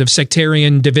centuries of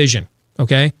sectarian division.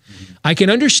 Okay, I can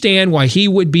understand why he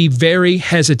would be very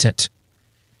hesitant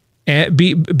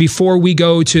before we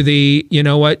go to the, you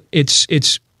know what, it's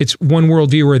one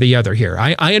worldview or the other here.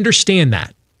 I understand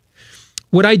that.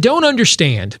 What I don't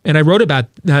understand, and I wrote about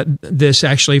this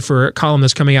actually for a column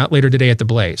that's coming out later today at The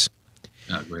Blaze.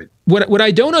 Oh, great. What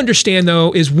I don't understand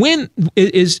though is when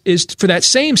is for that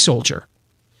same soldier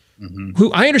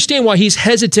who I understand why he's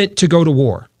hesitant to go to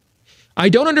war. I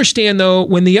don't understand though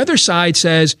when the other side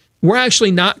says, we're actually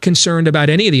not concerned about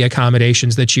any of the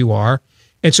accommodations that you are,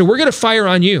 and so we're going to fire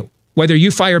on you, whether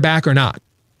you fire back or not.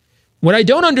 What I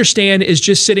don't understand is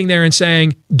just sitting there and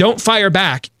saying, don't fire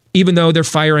back, even though they're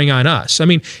firing on us. I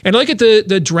mean, and look at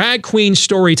the drag queen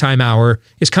storytime hour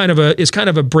is kind of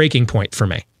a breaking point for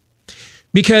me,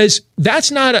 because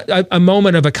that's not a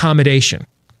moment of accommodation.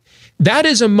 That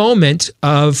is a moment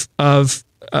of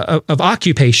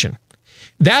occupation.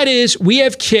 That is, we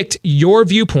have kicked your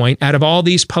viewpoint out of all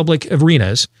these public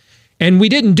arenas, and we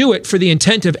didn't do it for the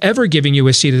intent of ever giving you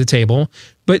a seat at the table,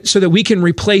 but so that we can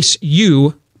replace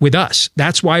you with us.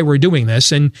 That's why we're doing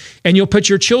this. And you'll put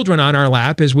your children on our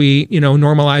lap as we,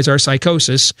 normalize our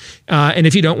psychosis. And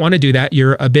if you don't want to do that,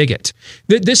 you're a bigot.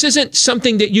 This isn't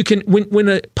something that you can,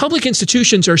 when public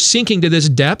institutions are sinking to this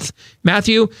depth,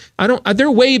 Matthew,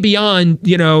 they're way beyond,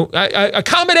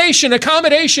 accommodation,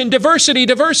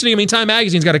 diversity. I mean, Time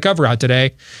Magazine's got a cover out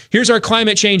today. Here's our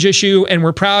climate change issue, and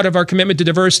we're proud of our commitment to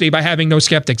diversity by having no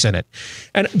skeptics in it.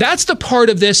 And that's the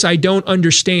part of this I don't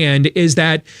understand, is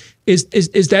that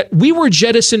we were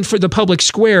jettisoned for the public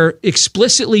square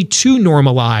explicitly to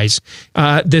normalize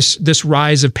this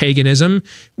rise of paganism.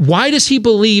 Why does he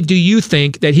believe, do you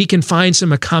think, that he can find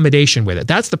some accommodation with it?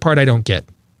 That's the part I don't get.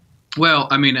 Well,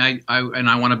 I mean, I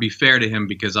want to be fair to him,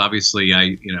 because obviously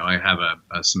I have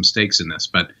some stakes in this,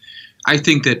 but I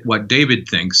think that what David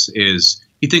thinks is,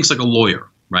 he thinks like a lawyer,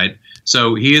 right?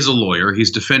 So he is a lawyer. He's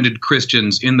defended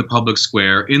Christians in the public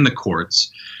square, in the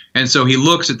courts. And so he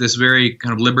looks at this very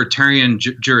kind of libertarian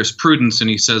jurisprudence, and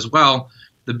he says, well,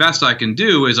 the best I can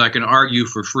do is I can argue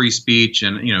for free speech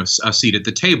and, a seat at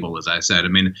the table, as I said. I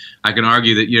mean, I can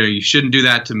argue that, you shouldn't do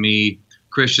that to me.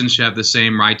 Christians should have the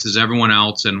same rights as everyone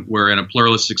else, and we're in a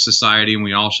pluralistic society, and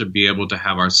we all should be able to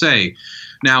have our say.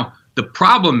 Now, the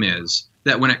problem is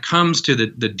that when it comes to the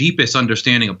deepest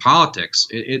understanding of politics,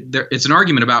 it's an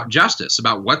argument about justice,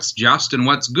 about what's just and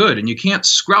what's good, and you can't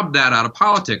scrub that out of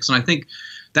politics. And I think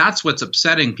that's what's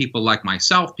upsetting people like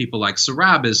myself, people like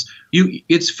Saurabh, is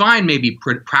it's fine maybe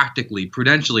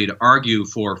prudentially to argue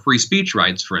for free speech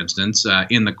rights, for instance,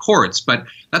 in the courts, but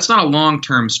that's not a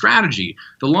long-term strategy.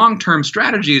 The long-term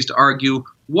strategy is to argue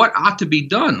what ought to be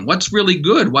done, what's really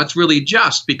good, what's really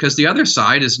just, because the other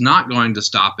side is not going to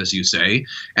stop, as you say,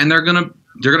 and they're going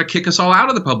to kick us all out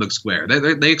of the public square.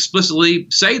 They explicitly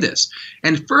say this.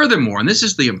 And furthermore, and this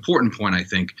is the important point, I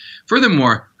think,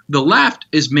 furthermore, the left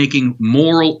is making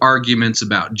moral arguments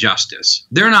about justice.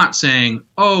 They're not saying,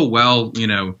 oh, well,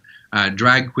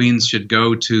 drag queens should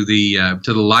go to the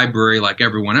library like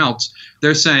everyone else.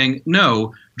 They're saying,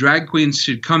 no, drag queens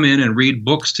should come in and read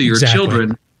books to your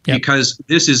children. Yep. Because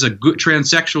this is a good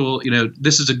transsexual,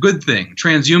 this is a good thing.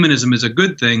 Transhumanism is a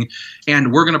good thing,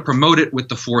 and we're going to promote it with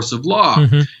the force of law.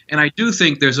 Mm-hmm. And I do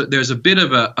think there's a bit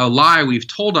of a lie we've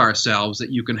told ourselves that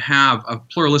you can have a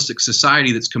pluralistic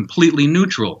society that's completely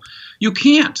neutral. You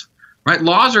can't, right?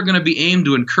 Laws are going to be aimed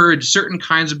to encourage certain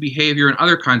kinds of behavior and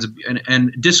other kinds of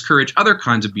and discourage other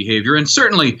kinds of behavior. And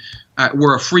certainly,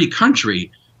 we're a free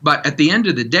country, but at the end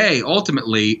of the day,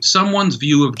 ultimately, someone's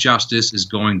view of justice is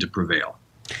going to prevail.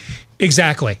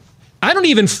 Exactly. I don't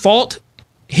even fault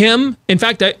him. In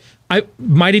fact, I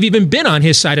might have even been on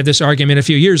his side of this argument a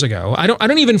few years ago. I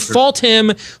don't even fault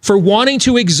him for wanting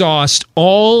to exhaust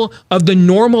all of the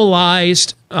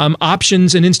normalized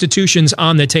options and institutions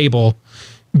on the table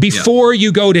before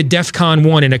you go to DEFCON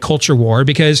 1 in a culture war,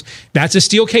 because that's a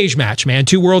steel cage match, man.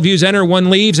 2 worldviews enter, 1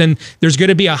 leaves, and there's going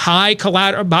to be a high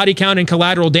body count and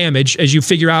collateral damage as you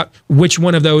figure out which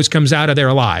one of those comes out of there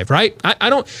alive, right? I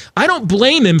don't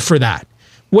blame him for that.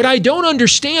 What I don't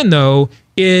understand, though,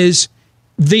 is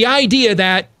the idea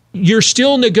that you're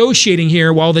still negotiating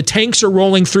here while the tanks are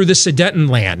rolling through the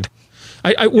Sudetenland.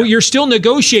 Well, you're still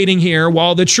negotiating here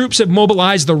while the troops have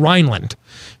mobilized the Rhineland,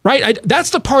 right?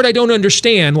 That's the part I don't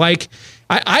understand. Like,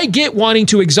 I get wanting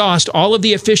to exhaust all of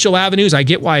the official avenues. I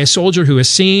get why a soldier who has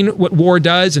seen what war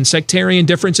does and sectarian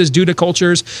differences do to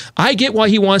cultures, I get why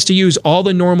he wants to use all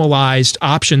the normalized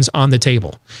options on the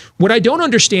table. What I don't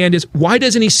understand is, why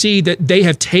doesn't he see that they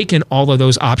have taken all of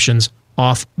those options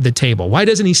off the table? Why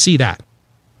doesn't he see that?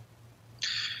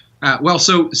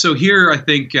 So here I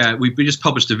think we just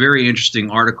published a very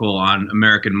interesting article on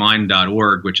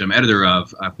AmericanMind.org, which I'm editor of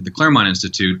for the Claremont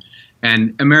Institute.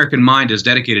 And American Mind is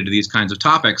dedicated to these kinds of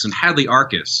topics. And Hadley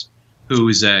Arkes, who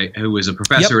is a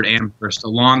professor at Amherst, a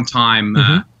long time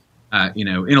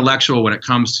intellectual when it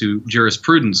comes to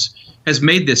jurisprudence, has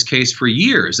made this case for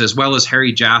years, as well as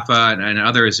Harry Jaffa and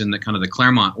others in the kind of the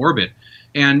Claremont orbit.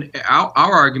 And our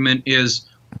argument is,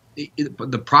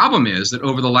 the problem is that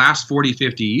over the last 40,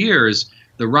 50 years,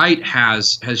 the right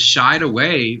has shied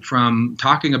away from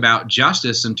talking about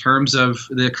justice in terms of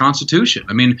the Constitution.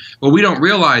 I mean, what we don't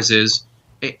realize is,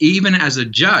 even as a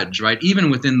judge, right,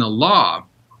 even within the law,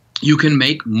 you can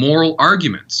make moral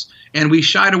arguments. And we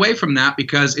shied away from that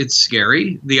because it's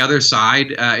scary. The other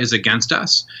side is against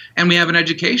us. And we have an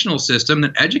educational system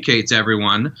that educates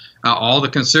everyone, all the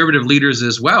conservative leaders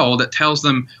as well, that tells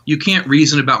them you can't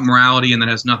reason about morality and that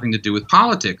has nothing to do with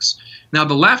politics. Now,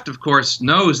 the left, of course,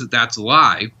 knows that that's a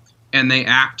lie, and they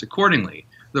act accordingly.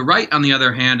 The right, on the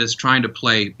other hand, is trying to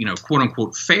play, quote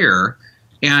unquote, fair.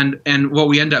 And what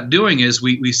we end up doing is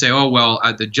we say, oh, well,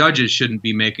 the judges shouldn't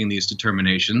be making these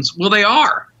determinations. Well, they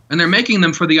are. And they're making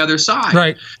them for the other side.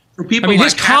 Right. For people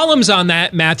his columns on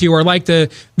that, Matthew, are like the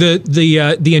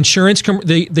insurance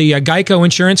the Geico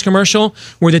insurance commercial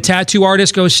where the tattoo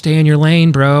artist goes, "Stay in your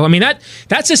lane, bro." I mean,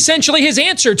 that's essentially his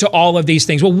answer to all of these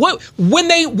things. Well,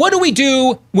 what do we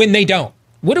do when they don't?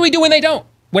 What do we do when they don't?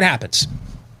 What happens?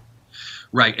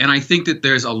 Right. And I think that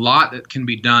there's a lot that can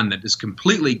be done that is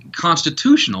completely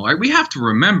constitutional. Right? We have to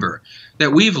remember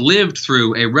that we've lived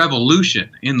through a revolution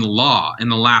in the law in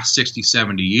the last 60,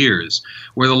 70 years,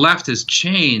 where the left has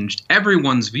changed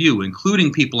everyone's view,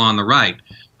 including people on the right,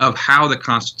 of how the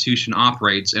Constitution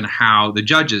operates and how the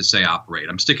judges say operate.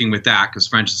 I'm sticking with that because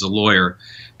French is a lawyer,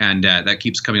 and that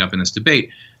keeps coming up in this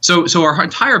debate. So our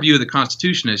entire view of the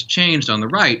Constitution has changed on the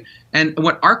right. And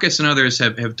what Arkes and others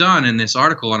have done in this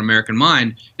article on American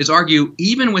Mind is argue,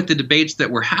 even with the debates that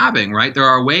we're having, right, there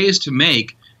are ways to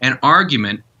make an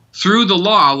argument through the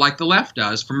law like the left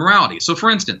does for morality. So, for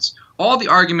instance, all the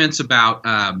arguments about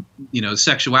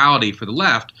sexuality for the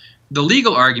left, the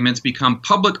legal arguments become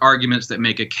public arguments that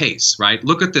make a case, right?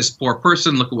 Look at this poor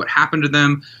person. Look at what happened to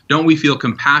them. Don't we feel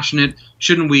compassionate?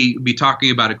 Shouldn't we be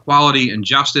talking about equality and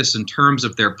justice in terms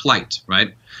of their plight,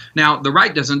 right? Now, the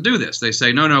right doesn't do this. They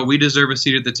say, no, we deserve a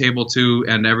seat at the table too,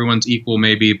 and everyone's equal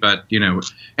maybe, but,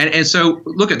 And so,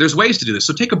 look, there's ways to do this.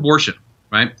 So take abortion,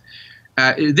 right?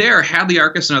 Hadley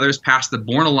Arkes and others passed the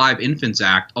Born Alive Infants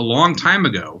Act a long time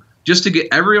ago just to get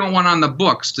everyone on the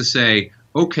books to say,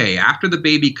 okay, after the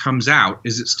baby comes out,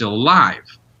 is it still alive?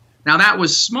 Now, that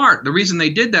was smart. The reason they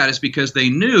did that is because they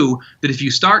knew that if you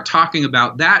start talking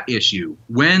about that issue,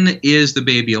 when is the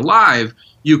baby alive,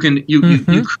 you create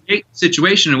a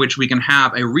situation in which we can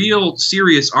have a real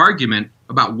serious argument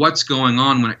about what's going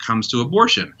on when it comes to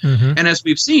abortion. Mm-hmm. And as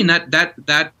we've seen,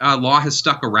 that law has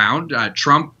stuck around.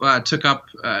 Trump took up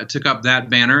that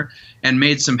banner and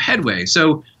made some headway.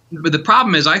 But the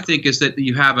problem is, I think, is that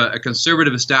you have a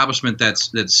conservative establishment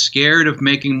that's scared of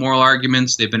making moral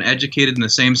arguments. They've been educated in the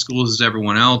same schools as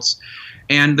everyone else.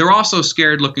 And they're also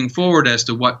scared looking forward as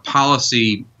to what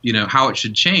policy, how it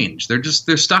should change.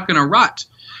 They're stuck in a rut.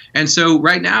 And so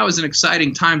right now is an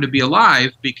exciting time to be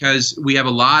alive because we have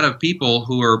a lot of people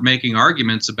who are making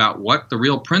arguments about what the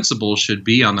real principles should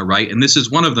be on the right. And this is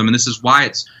one of them. And this is why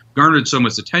it's garnered so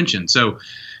much attention. So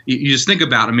you just think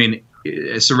about,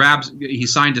 Sarab, he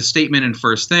signed a statement in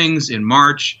First Things in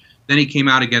March. Then he came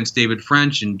out against David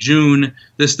French in June.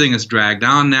 This thing has dragged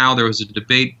on now. There was a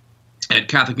debate at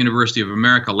Catholic University of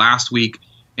America last week.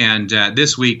 And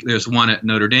this week, there's one at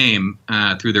Notre Dame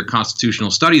through their Constitutional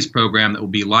Studies program that will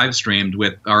be live streamed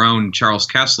with our own Charles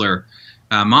Kessler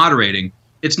moderating,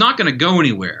 it's not going to go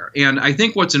anywhere. And I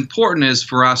think what's important is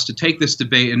for us to take this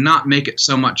debate and not make it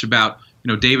so much about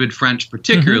David French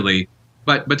particularly,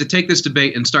 but to take this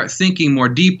debate and start thinking more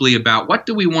deeply about what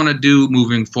do we want to do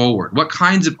moving forward? What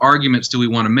kinds of arguments do we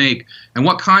want to make? And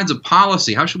what kinds of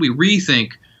policy? How should we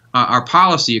rethink our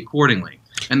policy accordingly?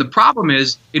 And the problem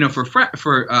is,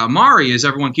 for Mari, is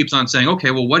everyone keeps on saying,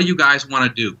 okay, well, what do you guys want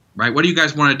to do, right? What do you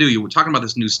guys want to do? You were talking about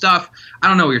this new stuff. I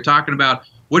don't know what you're talking about.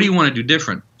 What do you want to do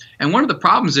different? And one of the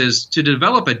problems is to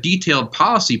develop a detailed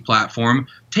policy platform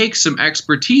takes some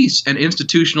expertise and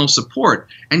institutional support.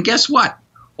 And guess what?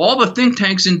 All the think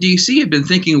tanks in D.C. have been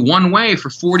thinking one way for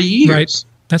 40 years. Right.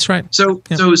 That's right. So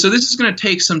this is going to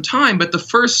take some time, but the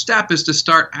first step is to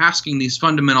start asking these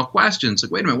fundamental questions.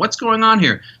 Like, wait a minute, what's going on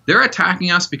here? They're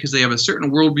attacking us because they have a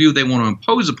certain worldview they want to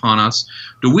impose upon us.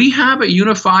 Do we have a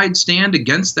unified stand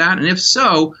against that? And if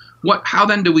so, how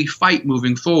then do we fight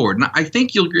moving forward? And I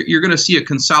think you're going to see a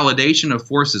consolidation of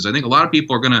forces. I think a lot of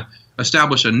people are going to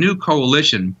establish a new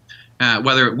coalition,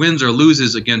 whether it wins or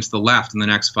loses against the left in the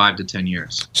next 5 to 10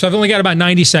 years. So I've only got about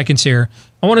 90 seconds here.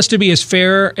 I want us to be as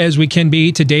fair as we can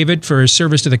be to David for his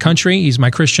service to the country. He's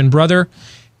my Christian brother.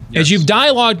 Yes. As you've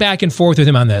dialogued back and forth with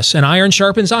him on this, and iron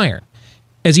sharpens iron,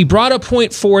 as he brought a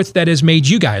point forth that has made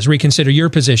you guys reconsider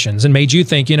your positions and made you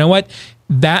think, you know what,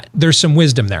 that there's some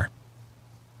wisdom there.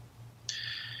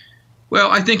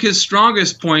 Well, I think his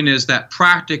strongest point is that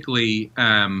practically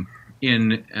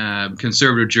in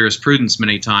conservative jurisprudence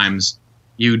many times,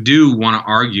 you do want to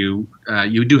argue,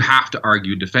 you do have to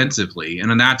argue defensively,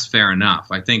 and that's fair enough.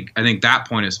 I think that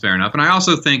point is fair enough. And I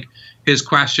also think his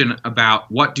question about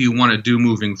what do you want to do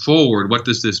moving forward, what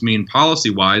does this mean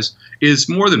policy-wise, is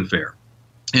more than fair.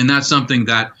 And that's something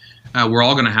that we're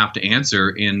all going to have to answer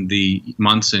in the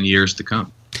months and years to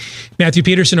come. Matthew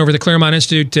Peterson over the Claremont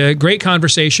Institute, great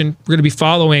conversation. We're going to be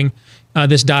following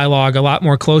this dialogue a lot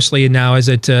more closely now as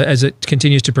it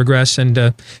continues to progress.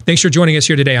 And thanks for joining us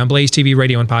here today on Blaze TV,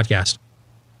 radio, and podcast.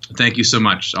 Thank you so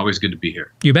much. Always good to be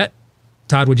here. You bet.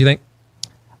 Todd, what'd you think?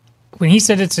 When he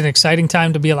said it's an exciting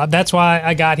time to be alive, that's why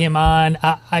I got him on.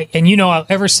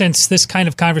 Ever since this kind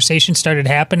of conversation started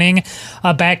happening,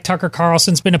 Tucker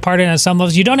Carlson's been a part of it on some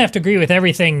levels. You don't have to agree with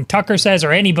everything Tucker says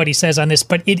or anybody says on this,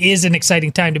 but it is an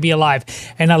exciting time to be alive.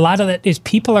 And a lot of that is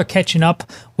people are catching up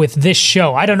with this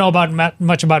show. I don't know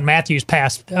much about Matthew's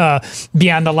past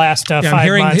beyond the last 5 months. I'm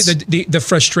hearing the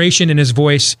frustration in his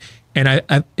voice. And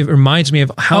it reminds me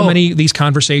of how many of these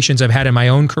conversations I've had in my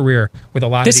own career with a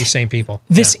lot of these same people.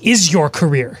 This is your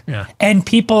career. Yeah. And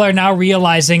people are now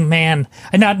realizing, man,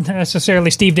 and not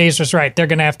necessarily Steve Dace was right. They're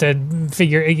going to have to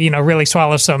really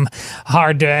swallow some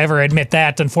hard to ever admit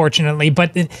that, unfortunately.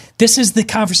 But this is the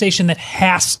conversation that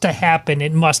has to happen.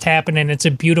 It must happen. And it's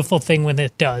a beautiful thing when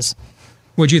it does.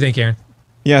 What'd you think, Aaron?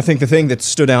 Yeah, I think the thing that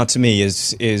stood out to me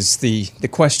is the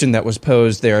question that was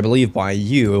posed there, I believe, by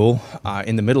you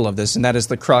in the middle of this, and that is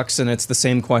the crux, and it's the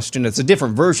same question. It's a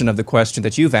different version of the question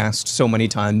that you've asked so many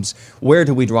times. Where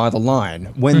do we draw the line?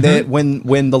 When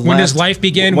does life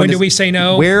begin? When do we say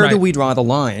no? Where do we draw the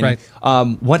line? Right.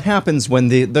 What happens when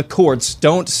the courts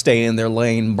don't stay in their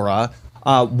lane, bruh?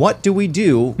 What do we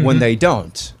do when they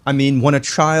don't? I mean, when a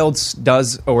child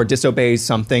does or disobeys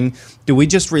something, do we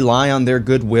just rely on their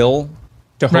goodwill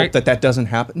to hope that doesn't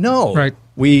happen? No. Right.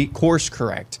 We course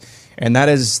correct. And that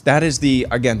is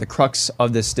the crux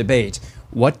of this debate.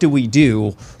 What do we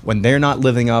do when they're not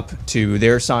living up to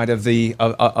their side of the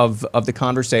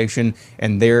conversation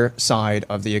and their side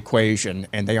of the equation?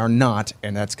 And they are not,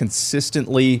 and that's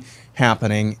consistently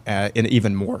happening, and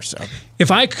even more so.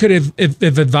 If I could have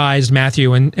advised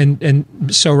Matthew and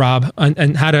Sohrab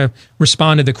on how to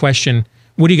respond to the question,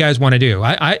 what do you guys want to do?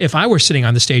 If I were sitting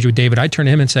on the stage with David, I'd turn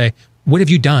to him and say, what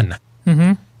have you done?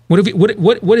 Mm-hmm.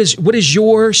 What is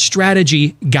your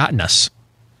strategy gotten us?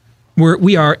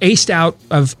 We are aced out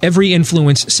of every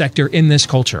influence sector in this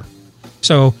culture.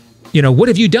 So, what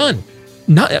have you done?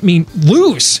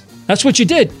 Lose. That's what you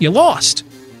did. You lost.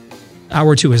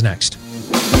 Hour 2 is next.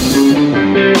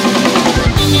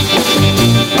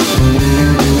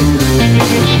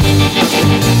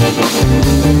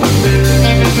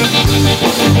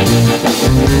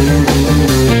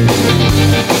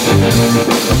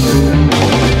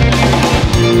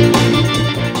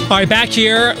 All right, back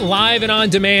here live and on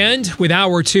demand with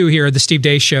Hour 2 here at the Steve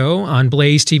Deace Show on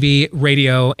Blaze TV,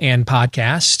 radio, and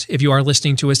podcast. If you are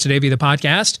listening to us today via the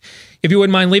podcast, if you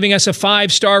wouldn't mind leaving us a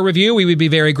 5-star review, we would be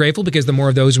very grateful, because the more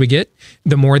of those we get,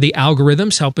 the more the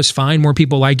algorithms help us find more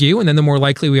people like you, and then the more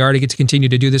likely we are to get to continue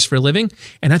to do this for a living.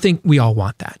 And I think we all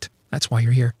want that. That's why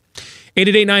you're here.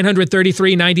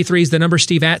 888-900-3393 is the number.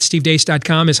 Steve at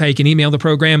stevedeace.com is how you can email the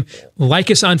program.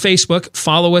 Like us on Facebook.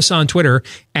 Follow us on Twitter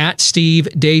at Steve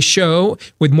Deace Show.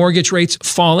 With mortgage rates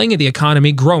falling and the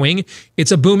economy growing,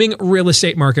 it's a booming real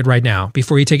estate market right now.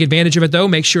 Before you take advantage of it, though,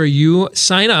 make sure you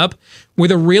sign up with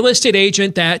a real estate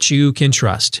agent that you can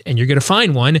trust. And you're going to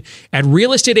find one at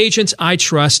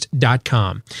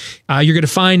realestateagentsitrust.com. You're going to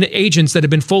find agents that have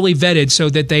been fully vetted so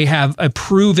that they have a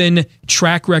proven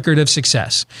track record of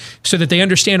success, so that they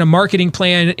understand a marketing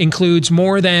plan includes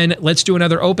more than let's do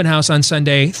another open house on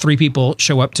Sunday, 3 people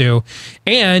show up to,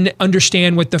 and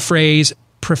understand what the phrase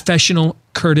professional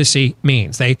courtesy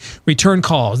means. They return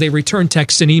calls, they return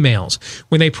texts and emails.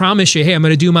 When they promise you, hey, I'm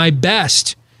going to do my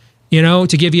best,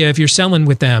 to give you, if you're selling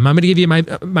with them, I'm going to give you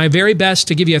my very best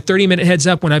to give you a 30-minute heads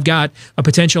up when I've got a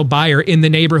potential buyer in the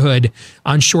neighborhood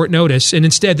on short notice. And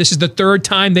instead, this is the 3rd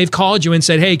time they've called you and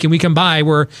said, hey, can we come by?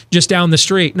 We're just down the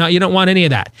street. No, you don't want any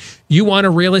of that. You want a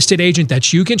real estate agent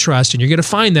that you can trust, and you're going to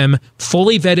find them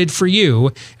fully vetted for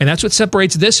you. And that's what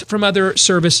separates this from other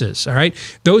services. All right.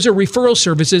 Those are referral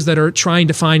services that are trying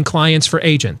to find clients for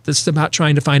agent. This is about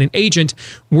trying to find an agent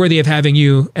worthy of having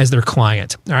you as their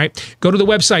client. All right. Go to the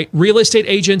website,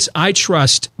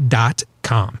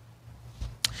 realestateagentsitrust.com.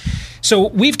 So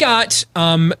we've got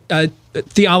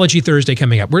Theology Thursday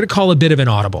coming up. We're going to call a bit of an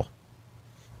audible.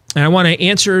 And I want to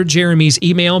answer Jeremy's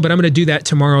email, but I'm going to do that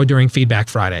tomorrow during Feedback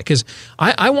Friday, because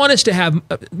I want us to have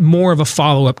more of a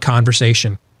follow-up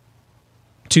conversation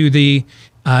to the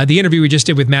interview we just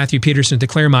did with Matthew Peterson at the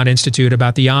Claremont Institute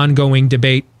about the ongoing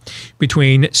debate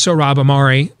between Sohrab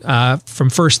Ahmari from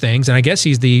First Things, and I guess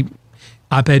he's the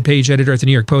op-ed page editor at the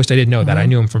New York Post. I didn't know that. I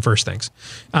knew him from First Things.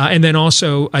 And then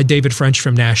also David French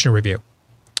from National Review.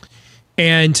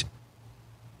 And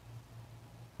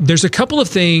there's a couple of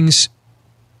things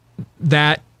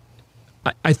that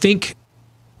I think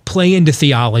play into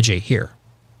theology here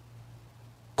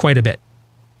quite a bit.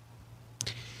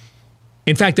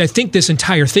 In fact, I think this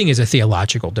entire thing is a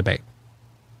theological debate.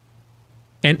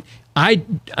 And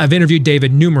I've interviewed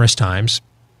David numerous times.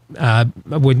 I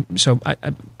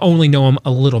only know him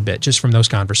a little bit just from those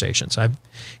conversations. I've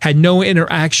had no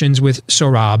interactions with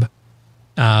Sohrab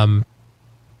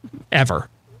ever.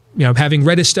 Having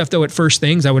read his stuff, though, at First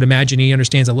Things, I would imagine he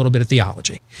understands a little bit of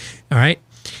theology. All right?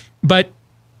 But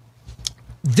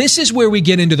this is where we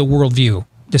get into the worldview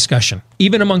discussion,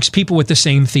 even amongst people with the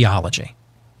same theology.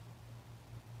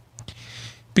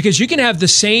 Because you can have the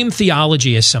same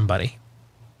theology as somebody,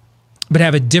 but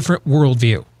have a different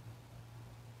worldview.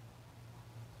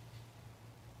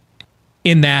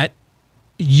 In that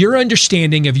your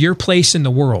understanding of your place in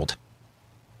the world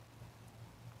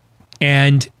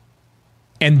and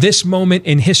this moment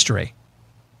in history,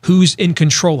 who's in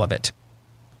control of it,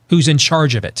 who's in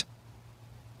charge of it,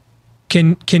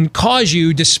 can cause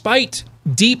you, despite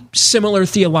deep, similar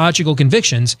theological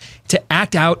convictions, to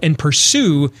act out and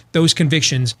pursue those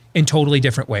convictions in totally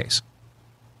different ways.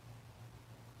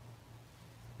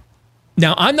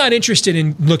 Now, I'm not interested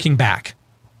in looking back.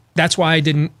 That's why I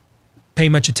didn't pay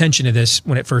much attention to this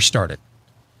when it first started,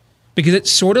 because it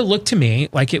sort of looked to me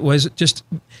like it was just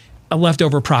a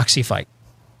leftover proxy fight.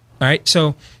 All right.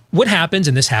 So what happens,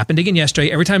 and this happened again yesterday,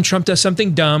 every time Trump does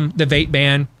something dumb, the vape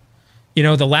ban,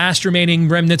 the last remaining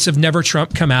remnants of Never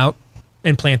Trump come out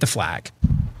and plant the flag.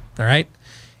 All right.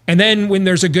 And then when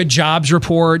there's a good jobs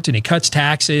report and he cuts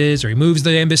taxes or he moves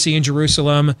the embassy in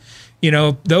Jerusalem,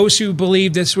 those who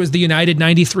believe this was the United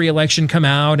 93 election come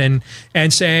out and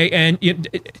say,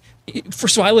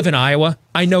 first of all, I live in Iowa.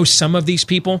 I know some of these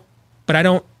people, but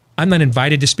I'm not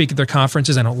invited to speak at their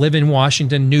conferences. I don't live in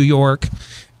Washington, New York.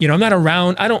 I'm not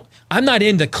around. I'm not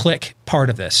in the clique part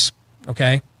of this.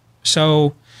 Okay.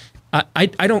 So I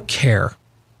don't care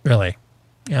really.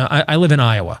 I live in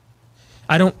Iowa.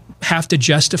 I don't have to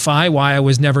justify why I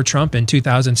was never Trump in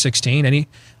 2016. I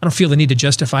don't feel the need to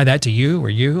justify that to you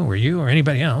or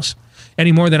anybody else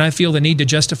any more than I feel the need to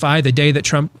justify the day that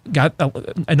Trump got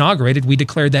inaugurated. We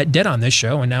declared that dead on this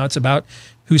show, and now it's about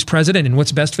who's president and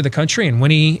what's best for the country. And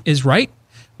when he is right,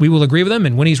 we will agree with him,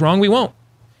 and when he's wrong, we won't.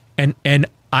 And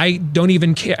I don't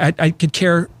even care. I could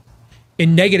care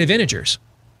in negative integers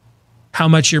how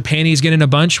much your panties get in a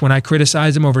bunch when I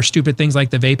criticize him over stupid things like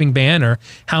the vaping ban, or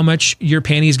how much your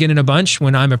panties get in a bunch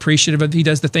when I'm appreciative of he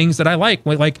does the things that I like.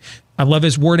 Like I love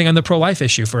his wording on the pro-life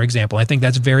issue, for example. I think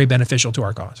that's very beneficial to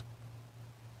our cause.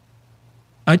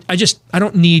 I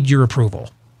don't need your approval.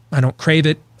 I don't crave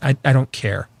it. I don't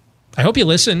care. I hope you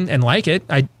listen and like it.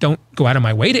 I don't go out of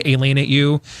my way to alienate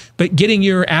you, but getting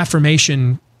your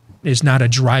affirmation is not a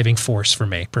driving force for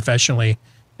me professionally,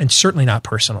 and certainly not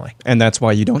personally. And that's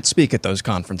why you don't speak at those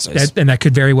conferences. And that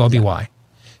could very well be why.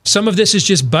 Some of this is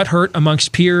just butthurt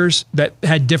amongst peers that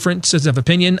had differences of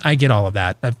opinion. I get all of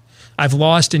that. I've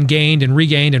lost and gained and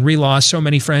regained and re-lost so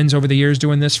many friends over the years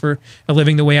doing this for a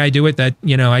living the way I do it that,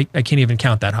 I can't even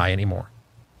count that high anymore.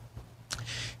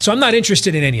 So I'm not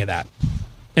interested in any of that.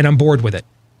 And I'm bored with it.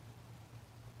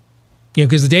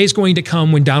 Because the day is going to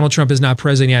come when Donald Trump is not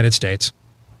president of the United States.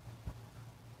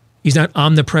 He's not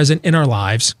omnipresent in our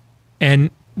lives. And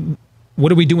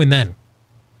what are we doing then?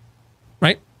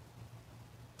 Right?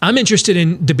 I'm interested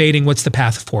in debating what's the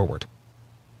path forward.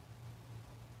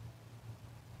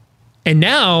 And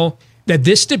now that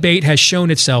this debate has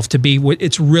shown itself to be what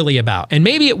it's really about, and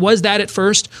maybe it was that at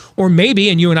first, or maybe,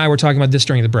 and you and I were talking about this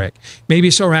during the break, maybe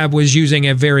Sohrab was using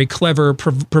a very clever,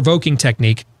 provoking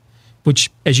technique,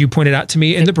 which, as you pointed out to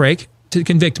me in the break, to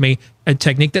convict me, a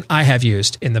technique that I have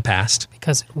used in the past.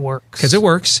 Because it works. Because it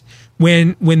works.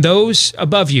 When those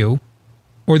above you,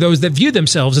 or those that view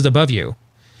themselves as above you,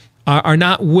 are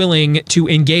not willing to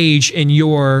engage in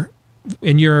your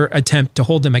attempt to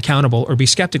hold them accountable or be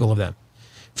skeptical of them,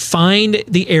 find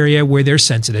the area where they're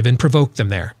sensitive and provoke them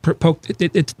there.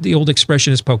 The old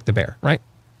expression is poke the bear, right?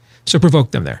 So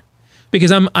provoke them there.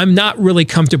 Because I'm not really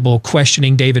comfortable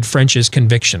questioning David French's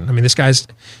conviction. I mean, this guy's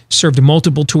served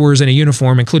multiple tours in a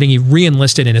uniform, including he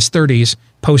re-enlisted in his 30s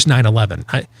post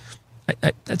 9/11.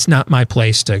 That's not my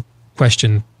place to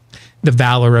question the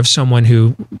valor of someone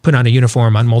who put on a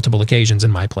uniform on multiple occasions in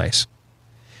my place.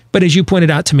 But as you pointed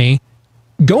out to me,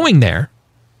 going there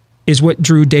is what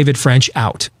drew David French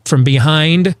out from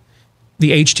behind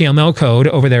the HTML code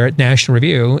over there at National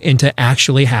Review into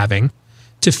actually having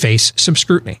to face some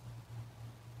scrutiny.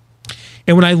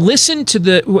 And when I listened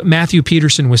to what Matthew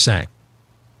Peterson was saying,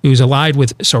 who's allied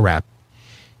with Sohrab,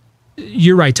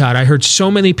 you're right, Todd. I heard so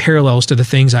many parallels to the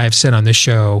things I have said on this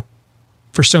show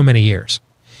for so many years.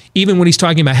 Even when he's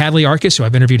talking about Hadley Arkes, who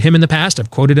I've interviewed him in the past, I've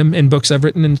quoted him in books I've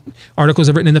written and articles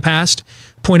I've written in the past,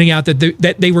 pointing out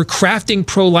that they were crafting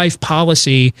pro-life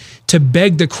policy to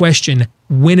beg the question,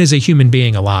 when is a human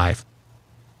being alive?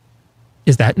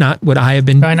 Is that not what I have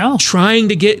been trying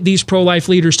to get these pro-life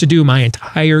leaders to do my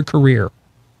entire career?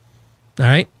 All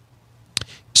right.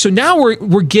 So now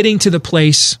we're getting to the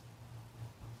place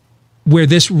where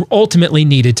this ultimately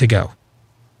needed to go.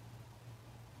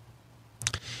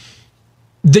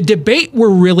 The debate we're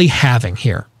really having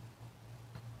here,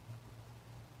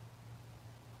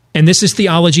 and this is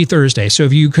Theology Thursday, so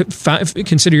if you could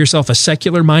consider yourself a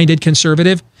secular-minded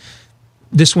conservative,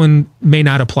 this one may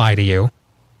not apply to you,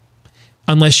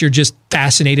 unless you're just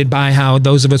fascinated by how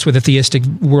those of us with a theistic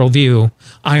worldview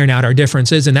iron out our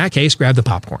differences. In that case, grab the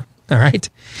popcorn, all right?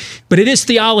 But it is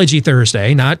Theology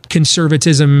Thursday, not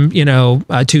conservatism,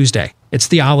 Tuesday. It's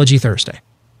Theology Thursday.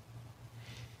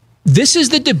 This is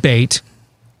the debate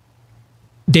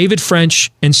David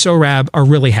French and Sohrab are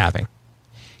really having.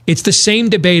 It's the same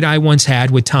debate I once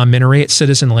had with Tom Minery at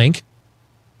Citizen Link.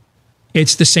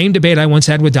 It's the same debate I once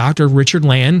had with Dr. Richard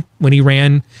Land when he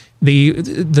ran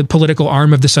the political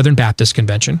arm of the Southern Baptist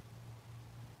Convention.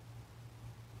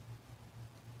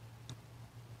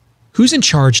 Who's in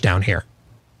charge down here?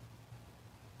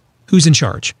 Who's in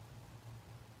charge?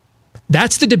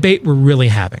 That's the debate we're really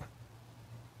having.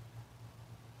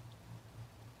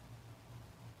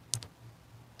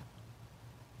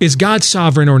 Is God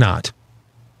sovereign or not?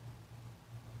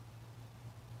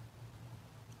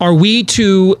 Are we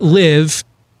to live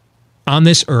on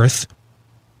this earth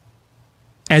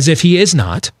as if he is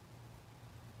not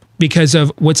because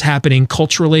of what's happening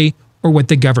culturally or what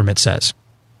the government says?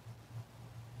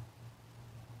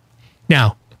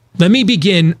 Now, let me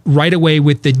begin right away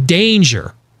with the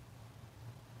danger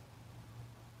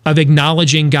of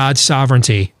acknowledging God's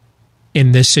sovereignty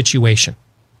in this situation.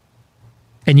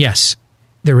 And yes,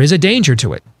 there is a danger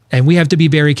to it, and we have to be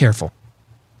very careful.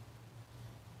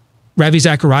 Ravi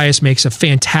Zacharias makes a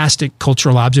fantastic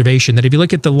cultural observation that if you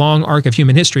look at the long arc of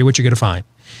human history, what you're going to find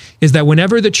is that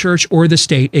whenever the church or the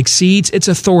state exceeds its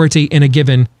authority in a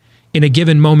given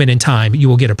moment in time, you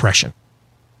will get oppression.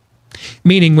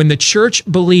 Meaning when the church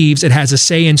believes it has a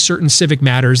say in certain civic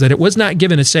matters that it was not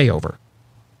given a say over,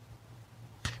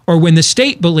 or when the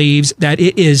state believes that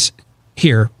it is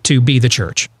here to be the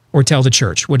church or tell the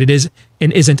church what it is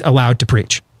and isn't allowed to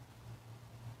preach,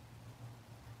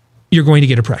 you're going to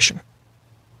get oppression.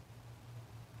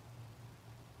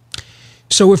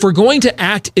 So if we're going to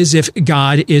act as if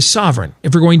God is sovereign,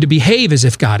 if we're going to behave as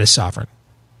if God is sovereign,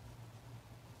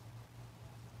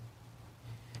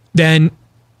 then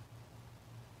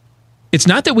it's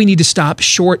not that we need to stop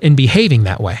short in behaving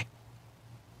that way.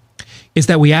 It's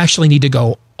that we actually need to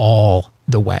go all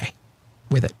the way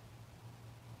with it.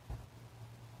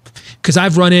 Because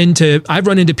I've run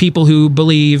into people who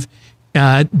believe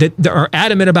that are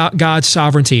adamant about God's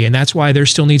sovereignty, and that's why there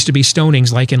still needs to be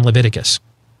stonings like in Leviticus.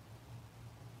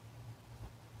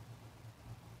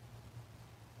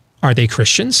 Are they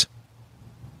Christians?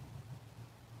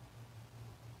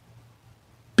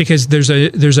 Because there's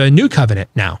a new covenant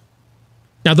now.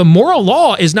 Now, the moral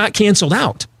law is not canceled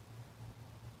out.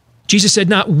 Jesus said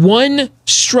not one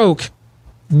stroke,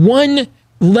 one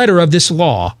letter of this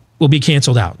law will be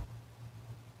canceled out.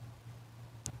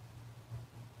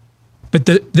 But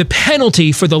the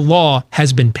penalty for the law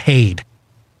has been paid.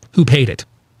 Who paid it?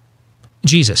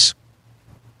 Jesus.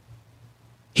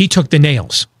 He took the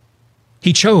nails.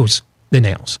 He chose the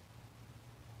nails.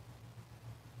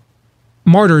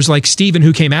 Martyrs like Stephen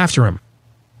who came after him,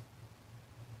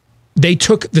 they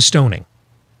took the stoning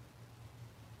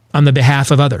on the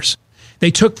behalf of others.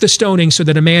 They took the stoning so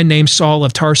that a man named Saul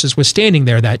of Tarsus was standing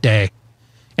there that day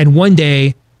and one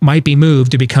day might be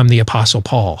moved to become the Apostle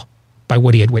Paul by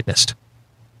what he had witnessed.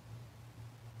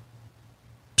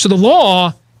 So the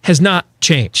law has not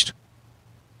changed.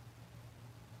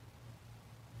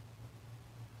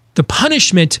 The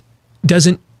punishment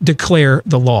doesn't declare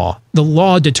the law. The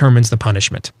law determines the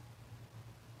punishment.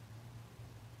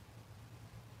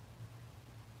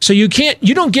 So you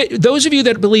don't get, those of you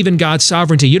that believe in God's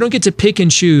sovereignty, you don't get to pick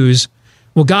and choose.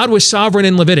 Well, God was sovereign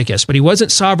in Leviticus, but he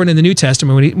wasn't sovereign in the New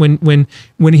Testament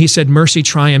when he said mercy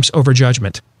triumphs over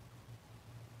judgment.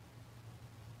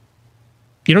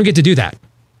 You don't get to do that.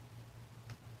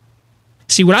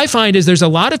 See, what I find is there's a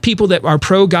lot of people that are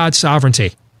pro God's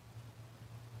sovereignty,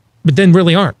 but then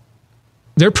really aren't.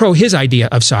 They're pro his idea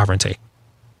of sovereignty.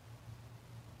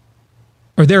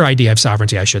 Or their idea of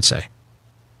sovereignty, I should say.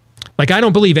 Like, I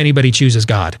don't believe anybody chooses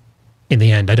God in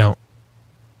the end. I don't.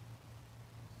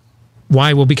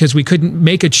 Why? Well, because we couldn't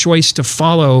make a choice to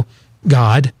follow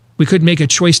God. We couldn't make a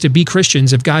choice to be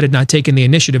Christians if God had not taken the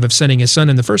initiative of sending his son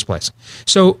in the first place.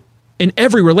 So in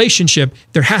every relationship,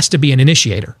 there has to be an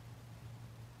initiator.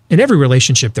 In every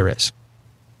relationship there is.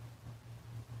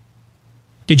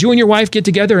 Did you and your wife get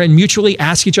together and mutually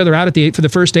ask each other out for the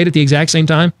first date at the exact same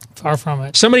time? Far from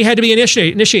it. Somebody had to be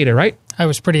initiator, right? I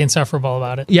was pretty insufferable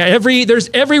about it. Yeah, every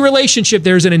relationship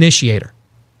there's an initiator.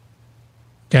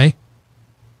 Okay?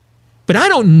 But I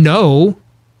don't know.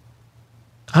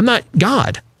 I'm not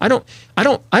God. I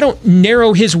don't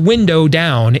narrow his window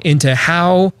down into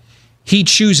how he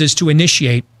chooses to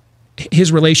initiate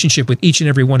his relationship with each and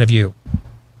every one of you.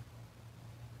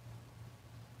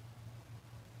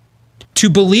 To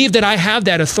believe that I have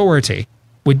that authority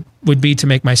would be to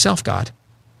make myself God.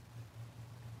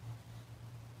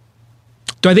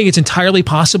 Do I think it's entirely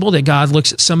possible that God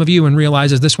looks at some of you and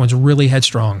realizes this one's really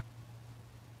headstrong?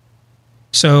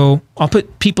 So I'll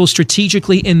put people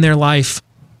strategically in their life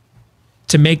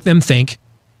to make them think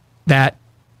that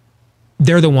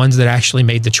they're the ones that actually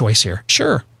made the choice here.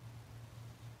 Sure.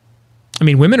 I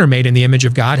mean, women are made in the image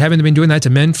of God. Haven't they been doing that to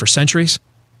men for centuries?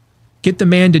 Get the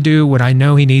man to do what I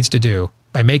know he needs to do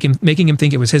by making him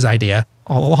think it was his idea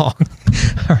all along.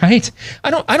 All right?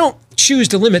 I don't choose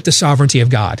to limit the sovereignty of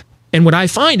God. And what I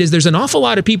find is there's an awful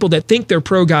lot of people that think they're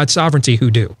pro God's sovereignty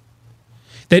who do.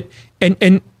 That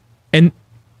and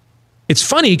it's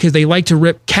funny because they like to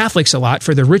rip Catholics a lot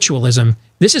for their ritualism.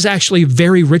 This is actually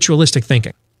very ritualistic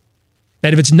thinking.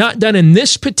 That if it's not done in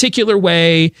this particular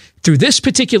way, through this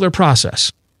particular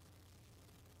process,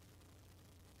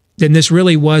 then this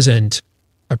really wasn't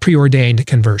a preordained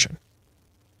conversion.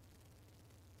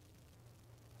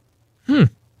 Well,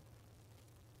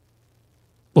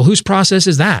 whose process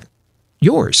is that?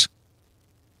 Yours.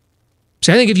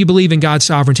 See, I think if you believe in God's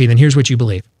sovereignty, then here's what you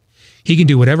believe. He can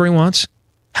do whatever he wants,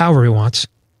 however he wants,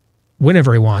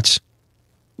 whenever he wants,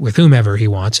 with whomever he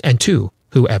wants, and to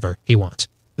whoever he wants.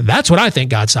 That's what I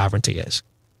think God's sovereignty is.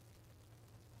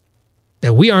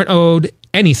 That we aren't owed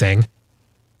anything.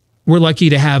 We're lucky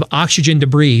to have oxygen to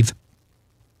breathe.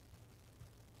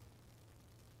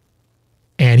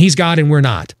 And he's God and we're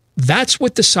not. That's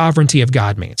what the sovereignty of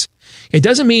God means. It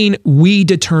doesn't mean we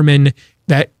determine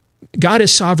that God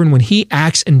is sovereign when he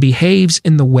acts and behaves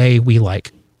in the way we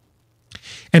like.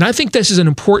 And I think this is an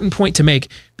important point to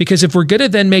make, because if we're going to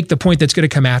then make the point that's going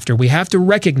to come after, we have to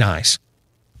recognize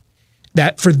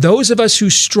that for those of us who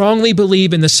strongly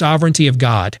believe in the sovereignty of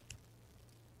God,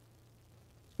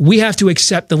 we have to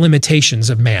accept the limitations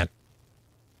of man.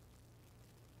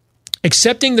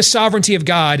 Accepting the sovereignty of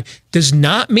God does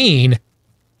not mean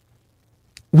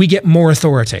we get more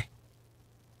authority.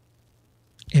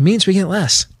 It means we get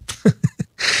less.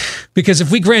 Because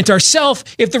if we grant ourselves,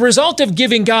 if the result of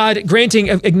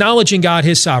acknowledging God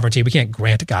his sovereignty, we can't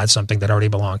grant God something that already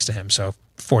belongs to him, so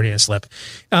 40 and a slip.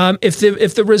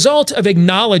 If the result of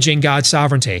acknowledging God's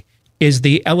sovereignty is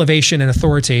the elevation and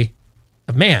authority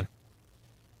of man.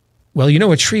 Well, you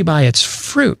know a tree by its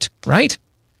fruit, right?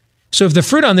 So if the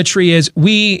fruit on the tree is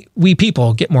we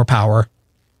people get more power,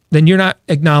 then you're not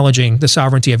acknowledging the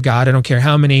sovereignty of God. I don't care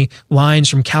how many lines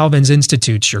from Calvin's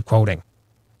Institutes you're quoting.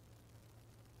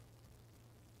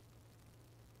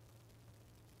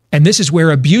 And this is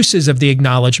where abuses of the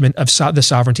acknowledgement of the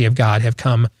sovereignty of God have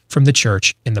come from the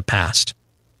church in the past.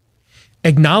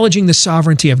 Acknowledging the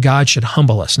sovereignty of God should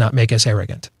humble us, not make us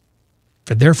arrogant.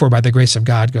 For therefore, by the grace of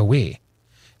God go we.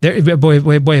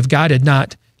 Boy, if God had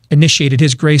not initiated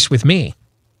his grace with me,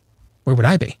 where would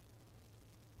I be?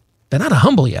 Then I'd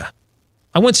humble you.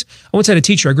 I once had a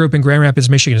teacher. I grew up in Grand Rapids,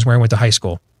 Michigan, is where I went to high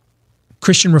school.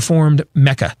 Christian Reformed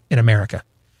Mecca in America.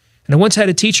 And I once had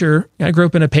a teacher. I grew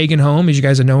up in a pagan home. As you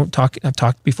guys know, I've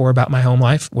talked before about my home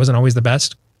life. It wasn't always the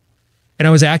best. And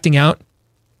I was acting out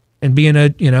and being a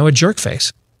jerk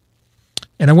face.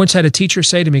 And I once had a teacher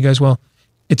say to me, he goes, well,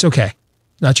 it's okay.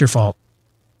 Not your fault.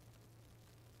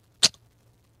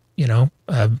 You're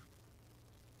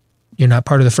not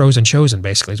part of the frozen chosen,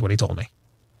 basically, is what he told me.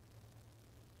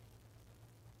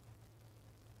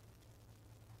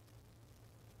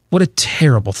 What a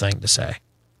terrible thing to say.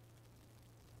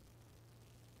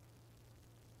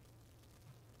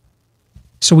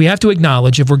 So we have to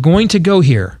acknowledge, if we're going to go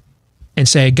here and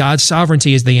say God's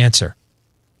sovereignty is the answer,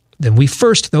 then we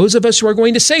first, those of us who are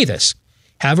going to say this,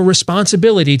 have a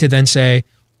responsibility to then say,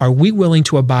 are we willing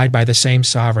to abide by the same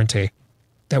sovereignty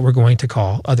that we're going to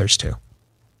call others to?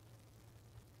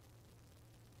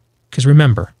 Because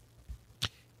remember,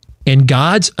 in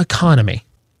God's economy,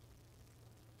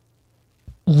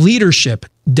 leadership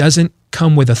doesn't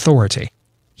come with authority.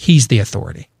 He's the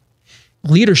authority.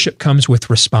 Leadership comes with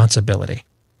responsibility.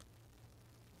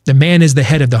 The man is the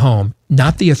head of the home,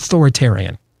 not the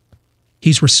authoritarian.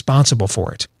 He's responsible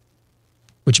for it,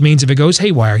 which means if it goes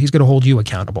haywire, he's going to hold you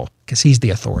accountable because he's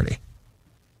the authority.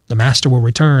 The master will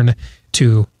return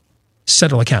to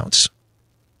settle accounts.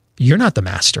 You're not the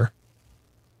master.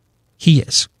 He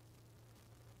is.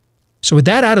 So with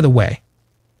that out of the way,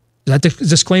 that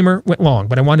disclaimer went long,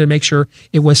 but I wanted to make sure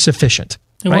it was sufficient.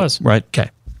 It was. Right.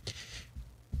 Okay.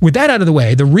 With that out of the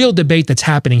way, the real debate that's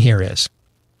happening here is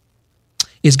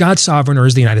God sovereign or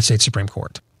is the United States Supreme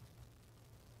Court?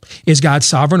 Is God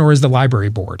sovereign or is the library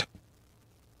board?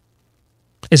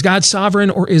 Is God sovereign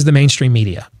or is the mainstream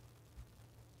media?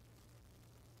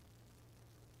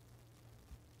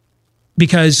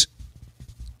 Because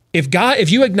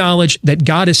if you acknowledge that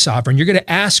God is sovereign, you're going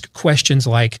to ask questions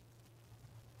like,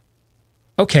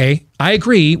 okay, I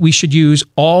agree we should use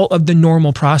all of the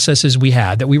normal processes we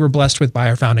had that we were blessed with by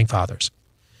our founding fathers.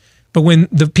 But when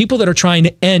the people that are trying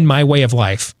to end my way of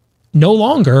life no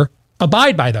longer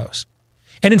abide by those,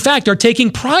 and in fact are taking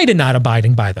pride in not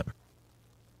abiding by them,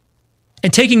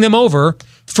 and taking them over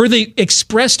for the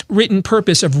expressed written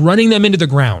purpose of running them into the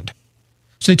ground.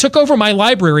 So they took over my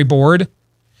library board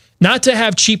not to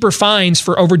have cheaper fines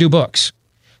for overdue books.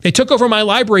 They took over my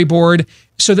library board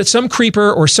so that some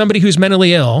creeper or somebody who's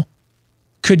mentally ill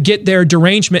could get their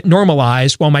derangement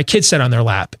normalized while my kids sat on their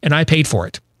lap, and I paid for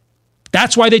it.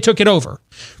 That's why they took it over.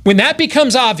 When that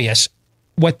becomes obvious,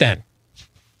 what then?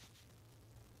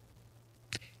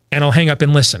 And I'll hang up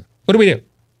and listen. What do we do?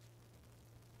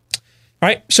 All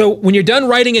right, so when you're done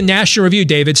writing in National Review,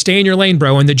 David, stay in your lane,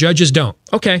 bro, and the judges don't.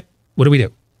 Okay, what do we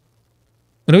do?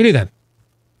 What do we do then?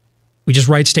 We just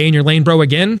write stay in your lane, bro,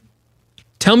 again?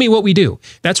 Tell me what we do.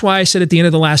 That's why I said at the end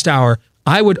of the last hour,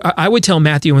 I would tell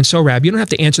Matthew and Sorab, you don't have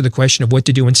to answer the question of what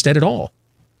to do instead at all.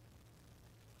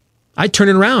 I'd turn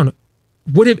it around.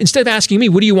 Instead of asking me,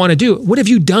 what do you want to do? What have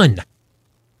you done?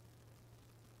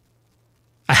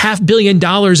 $500 million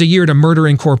a year to Murder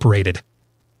Incorporated.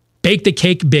 Bake the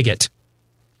cake bigot.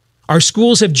 Our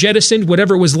schools have jettisoned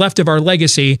whatever was left of our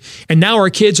legacy, and now our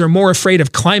kids are more afraid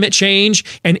of climate change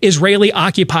and Israeli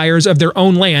occupiers of their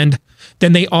own land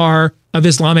than they are of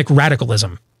Islamic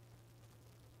radicalism.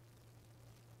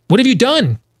 What have you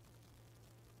done?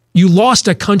 You lost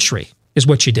a country, is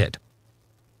what you did.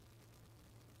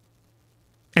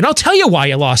 And I'll tell you why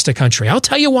you lost a country. I'll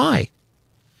tell you why.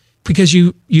 Because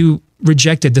you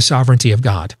rejected the sovereignty of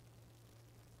God.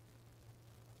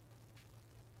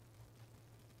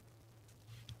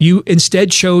 You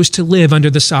instead chose to live under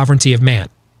the sovereignty of man.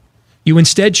 You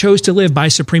instead chose to live by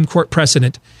Supreme Court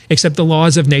precedent, accept the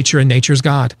laws of nature and nature's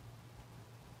God.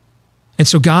 And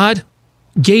so God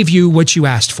gave you what you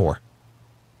asked for.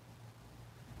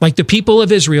 Like the people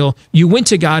of Israel, you went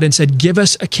to God and said, give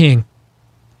us a king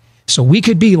so we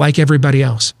could be like everybody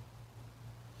else.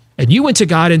 And you went to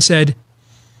God and said,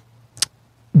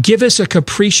 give us a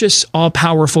capricious,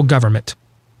 all-powerful government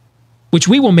which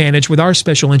we will manage with our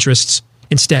special interests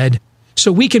instead,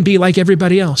 so we can be like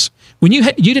everybody else. When you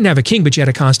didn't have a king, but you had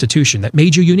a constitution that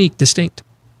made you unique, distinct.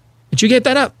 But you gave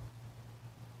that up.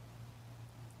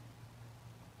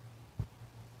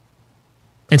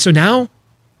 And so now,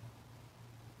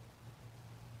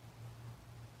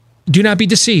 do not be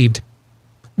deceived.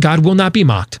 God will not be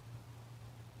mocked.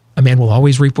 A man will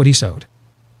always reap what he sowed.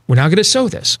 We're now going to sow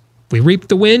this. If we reap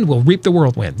the wind, we'll reap the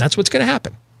whirlwind. That's what's going to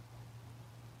happen.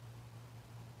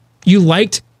 You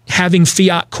liked having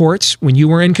fiat courts when you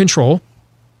were in control,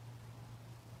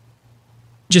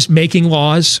 just making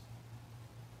laws.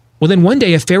 Well, then one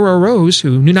day a Pharaoh arose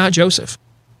who knew not Joseph.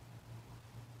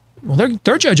 Well,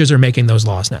 their judges are making those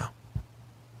laws now.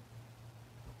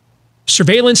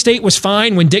 Surveillance state was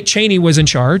fine when Dick Cheney was in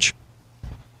charge.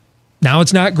 Now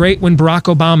it's not great when Barack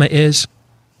Obama is.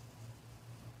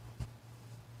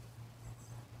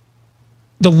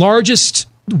 The largest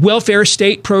welfare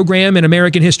state program in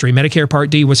American history, Medicare Part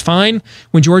D, was fine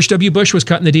when George W. Bush was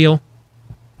cutting the deal.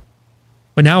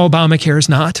 But now Obamacare is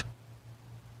not.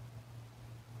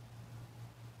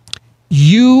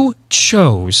 You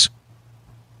chose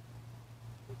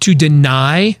to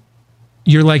deny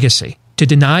your legacy, to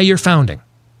deny your founding,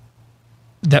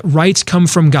 that rights come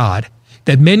from God,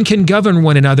 that men can govern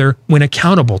one another when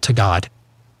accountable to God,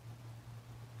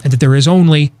 and that there is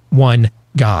only one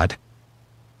God.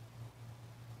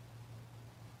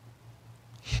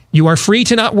 You are free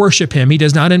to not worship him. He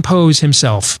does not impose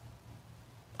himself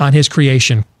on his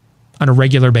creation on a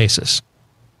regular basis.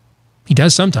 He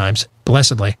does sometimes,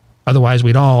 blessedly. Otherwise,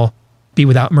 we'd all be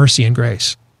without mercy and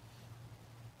grace.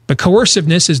 But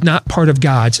coerciveness is not part of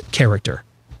God's character.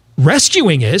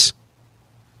 Rescuing is.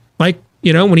 Like,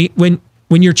 you know, when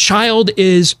your child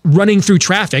is running through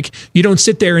traffic, you don't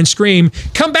sit there and scream,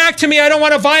 "Come back to me, I don't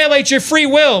want to violate your free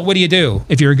will." What do?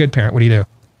 If you're a good parent, what do?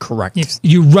 Correct.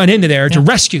 You run into there to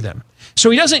rescue them.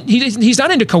 So he's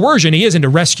not into coercion, he is into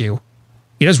rescue.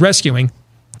 He does rescuing.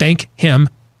 Thank him.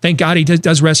 Thank God he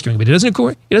does rescuing, but he doesn't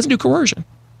do coercion.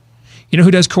 You know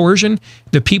who does coercion?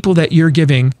 The people that you're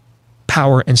giving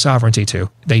power and sovereignty to.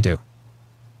 They do.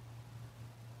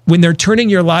 When they're turning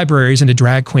your libraries into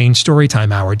drag queen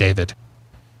storytime hour, David,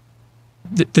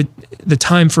 the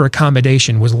time for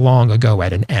accommodation was long ago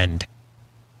at an end.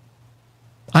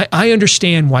 I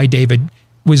understand why David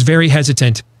was very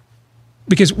hesitant,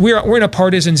 because we're in a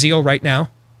partisan zeal right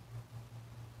now.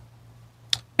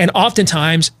 And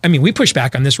oftentimes, I mean, we push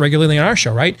back on this regularly on our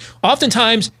show, right?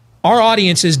 Oftentimes, our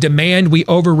audiences demand we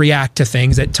overreact to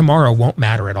things that tomorrow won't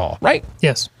matter at all, right?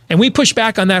 Yes. And we push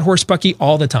back on that horse bucky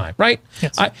all the time, right?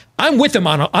 Yes. I'm with him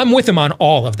on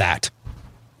all of that.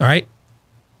 All right?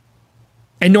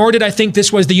 And nor did I think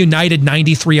this was the United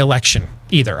 93 election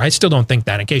either. I still don't think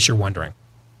that, in case you're wondering.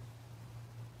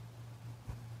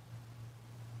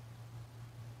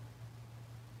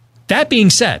 That being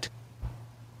said,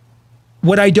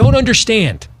 what I don't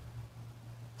understand,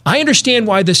 I understand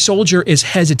why the soldier is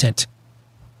hesitant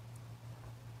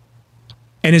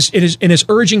and is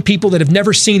urging people that have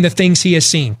never seen the things he has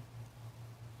seen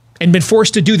and been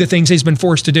forced to do the things he's been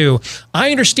forced to do.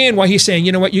 I understand why he's saying,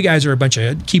 you know what, you guys are a bunch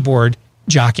of keyboard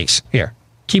jockeys here,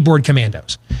 keyboard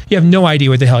commandos. You have no idea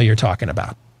what the hell you're talking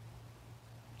about.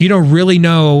 You don't really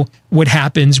know what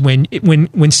happens when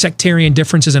sectarian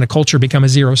differences in a culture become a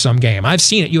zero-sum game. I've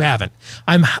seen it. You haven't.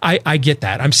 I get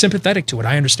that. I'm sympathetic to it.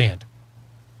 I understand.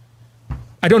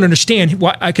 I don't understand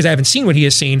why, because I haven't seen what he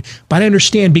has seen, but I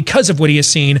understand because of what he has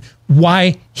seen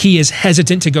why he is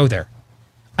hesitant to go there.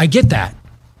 I get that.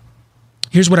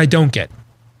 Here's what I don't get.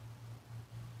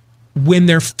 When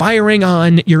they're firing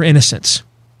on your innocence,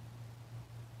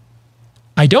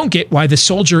 I don't get why the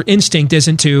soldier instinct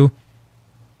isn't to.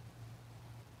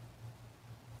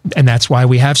 And that's why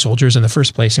we have soldiers in the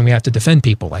first place, and we have to defend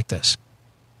people like this.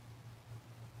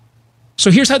 So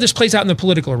here's how this plays out in the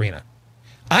political arena.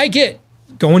 I get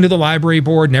going to the library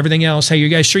board and everything else. Hey, you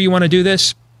guys sure you want to do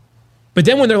this? But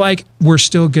then when they're like, we're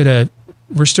still gonna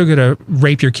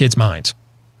rape your kids' minds.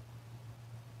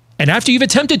 And after you've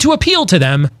attempted to appeal to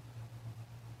them,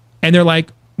 and they're like,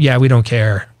 yeah, we don't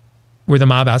care. We're the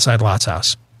mob outside Lot's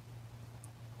house.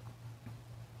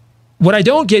 What I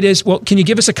don't get is, well, can you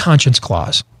give us a conscience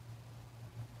clause?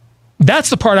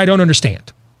 That's the part I don't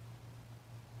understand.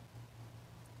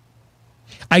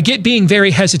 I get being very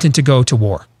hesitant to go to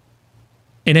war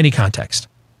in any context.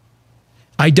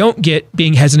 I don't get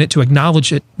being hesitant to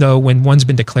acknowledge it, though, when one's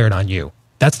been declared on you.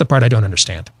 That's the part I don't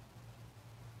understand.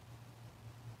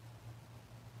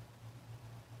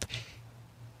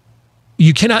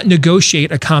 You cannot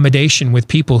negotiate accommodation with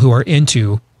people who are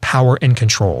into power and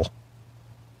control.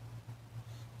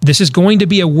 This is going to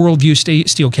be a worldview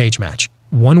steel cage match.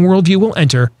 One worldview will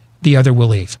enter, the other will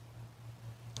leave.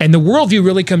 And the worldview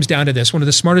really comes down to this. One of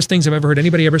the smartest things I've ever heard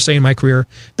anybody ever say in my career,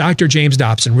 Dr. James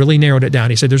Dobson really narrowed it down.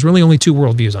 He said there's really only two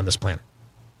worldviews on this planet.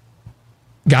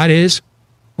 God is,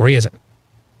 or he isn't.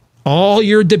 All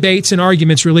your debates and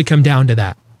arguments really come down to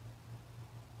that.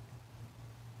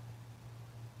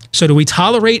 So do we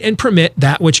tolerate and permit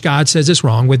that which God says is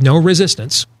wrong with no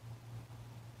resistance?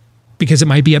 Because it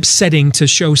might be upsetting to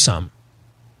show some.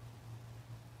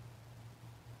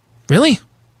 Really?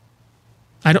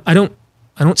 I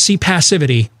don't see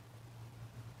passivity.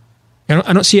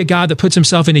 I don't see a God that puts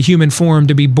himself in a human form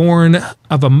to be born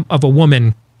of a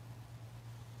woman,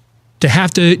 to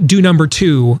have to do number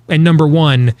 2 and number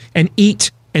 1 and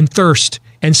eat and thirst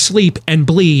and sleep and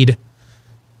bleed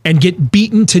and get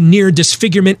beaten to near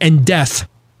disfigurement and death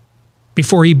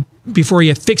before he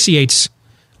asphyxiates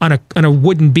on a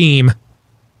wooden beam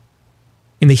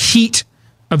in the heat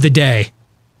of the day.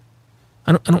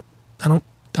 I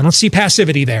don't see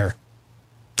passivity there.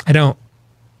 I don't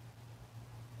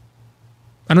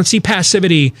see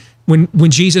passivity when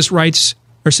Jesus writes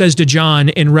or says to John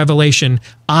in Revelation,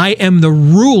 I am the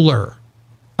ruler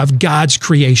of God's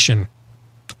creation.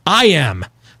 I am.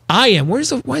 Why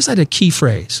is that a key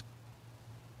phrase?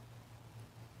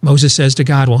 Moses says to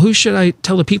God, well, who should I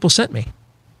tell the people sent me?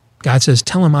 God says,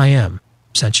 tell him I am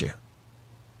sent you.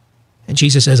 And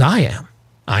Jesus says, I am.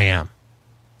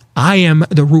 I am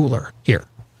the ruler here.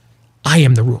 I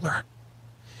am the ruler.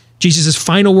 Jesus'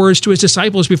 final words to his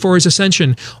disciples before his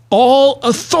ascension, all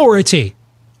authority,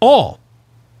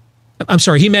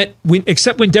 he meant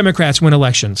except when Democrats win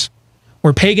elections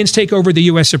or pagans take over the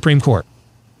U.S. Supreme Court.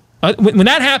 When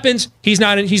that happens,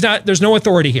 there's no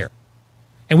authority here.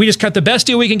 And we just cut the best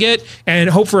deal we can get and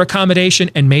hope for accommodation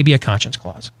and maybe a conscience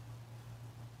clause.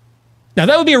 Now,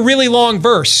 that would be a really long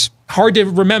verse, hard to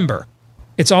remember.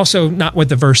 It's also not what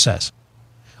the verse says.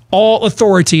 All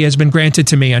authority has been granted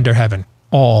to me under heaven.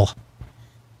 All.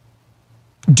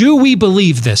 Do we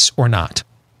believe this or not?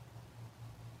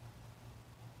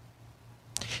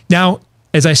 Now,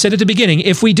 as I said at the beginning,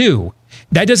 if we do,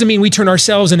 that doesn't mean we turn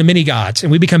ourselves into mini gods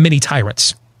and we become mini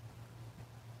tyrants.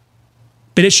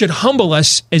 But it should humble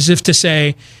us as if to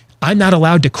say, I'm not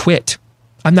allowed to quit.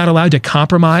 I'm not allowed to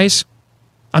compromise.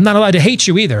 I'm not allowed to hate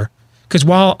you either. Because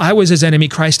while I was his enemy,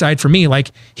 Christ died for me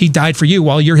like he died for you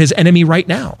while you're his enemy right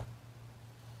now.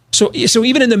 So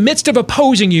even in the midst of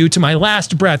opposing you to my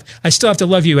last breath, I still have to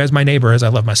love you as my neighbor as I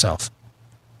love myself.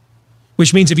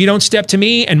 Which means if you don't step to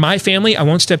me and my family, I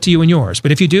won't step to you and yours.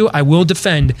 But if you do, I will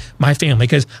defend my family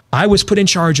because I was put in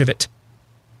charge of it.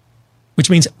 Which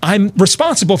means I'm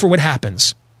responsible for what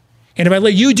happens. And if I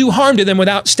let you do harm to them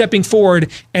without stepping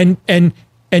forward and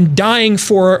dying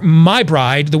for my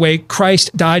bride, the way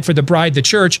Christ died for the bride, the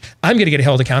church, I'm going to get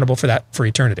held accountable for that for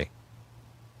eternity.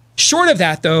 Short of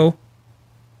that, though,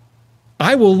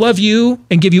 I will love you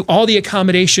and give you all the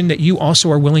accommodation that you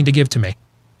also are willing to give to me.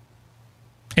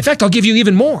 In fact, I'll give you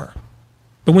even more.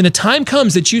 But when the time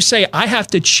comes that you say, I have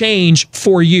to change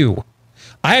for you,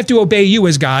 I have to obey you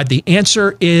as God, the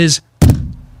answer is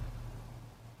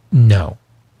no.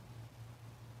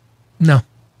 No.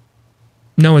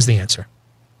 No is the answer.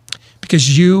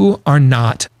 Because you are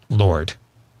not Lord.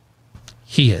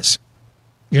 He is.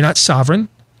 You're not sovereign.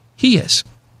 He is.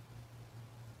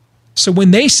 So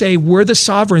when they say we're the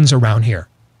sovereigns around here,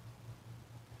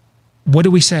 what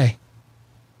do we say?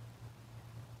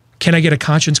 Can I get a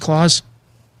conscience clause?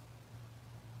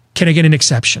 Can I get an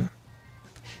exception?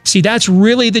 See, that's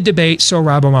really the debate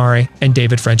Sohrab Ahmari and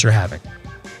David French are having.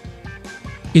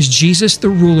 Is Jesus the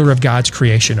ruler of God's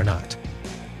creation or not?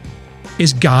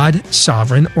 Is God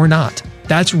sovereign or not?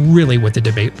 That's really what the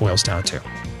debate boils down to.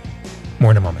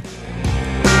 More in a moment.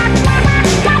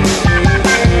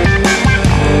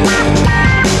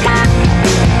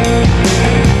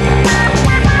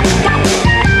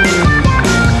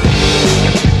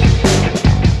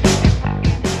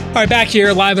 All right, back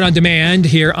here, live and on demand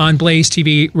here on Blaze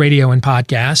TV, radio, and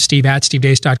podcast. Steve at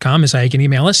stevedeace.com is how you can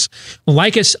email us.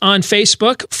 Like us on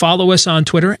Facebook. Follow us on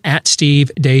Twitter at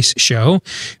Steve Deace Show.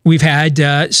 We've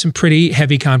had some pretty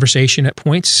heavy conversation at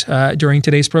points during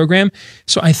today's program.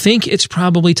 So I think it's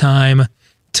probably time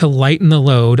to lighten the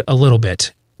load a little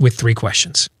bit with 3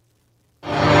 questions.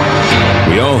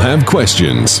 We all have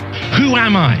questions. Who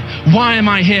am I? Why am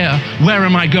I here? Where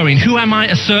am I going? Who am I?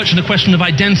 A search and a question of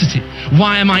identity.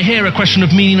 Why am I here? A question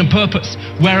of meaning and purpose.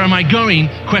 Where am I going?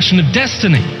 Question of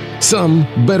destiny. Some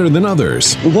better than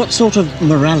others. What sort of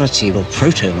morality or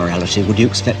proto-morality would you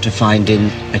expect to find in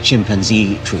a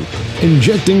chimpanzee troop?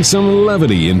 Injecting some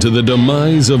levity into the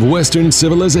demise of Western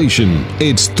civilization.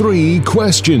 It's 3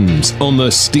 questions on the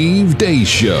Steve Deace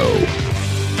Show.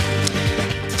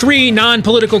 3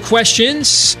 non-political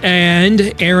questions,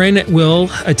 and Aaron will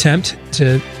attempt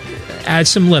to add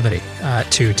some levity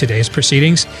to today's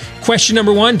proceedings. Question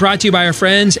number 1, brought to you by our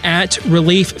friends at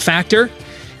Relief Factor.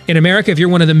 In America, if you're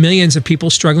one of the millions of people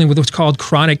struggling with what's called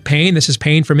chronic pain, this is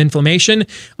pain from inflammation,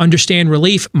 understand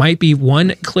Relief might be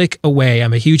one click away.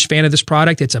 I'm a huge fan of this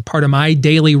product. It's a part of my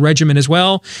daily regimen as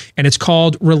well, and it's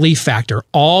called Relief Factor.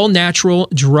 All natural,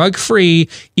 drug-free,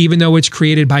 even though it's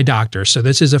created by doctors. So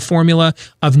this is a formula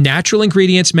of natural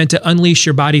ingredients meant to unleash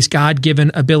your body's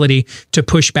God-given ability to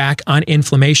push back on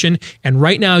inflammation. And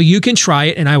right now, you can try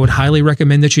it, and I would highly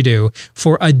recommend that you do,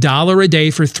 for $1 a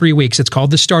day for 3 weeks. It's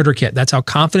called the Starter Kit. That's how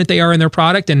confident they are in their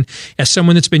product. And as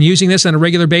someone that's been using this on a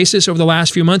regular basis over the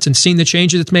last few months and seen the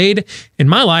changes it's made in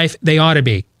my life, they ought to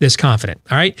be this confident.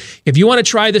 All right. If you want to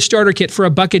try the Starter Kit for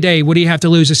 $1 a day, what do you have to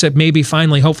lose except maybe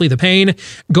finally, hopefully, the pain?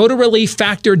 Go to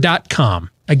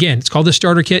relieffactor.com. Again, it's called the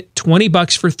Starter Kit,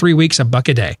 $20 for 3 weeks, $1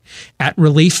 a day at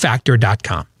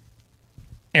relieffactor.com.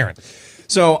 Aaron.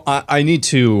 So I need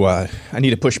to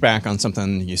push back on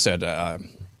something you said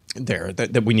there,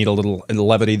 that we need a little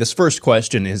levity. This first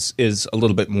question is a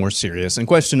little bit more serious. And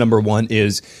question number 1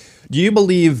 is, do you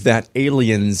believe that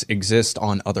aliens exist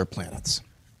on other planets?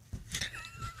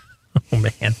 Oh,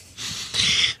 man.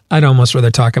 I'd almost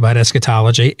rather talk about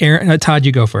eschatology. Aaron, Todd,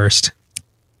 you go first.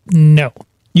 No.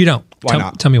 You don't? Why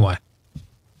not? Tell me why.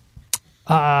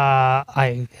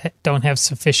 I don't have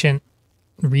sufficient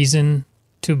reason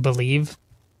to believe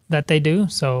that they do,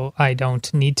 so I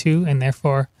don't need to, and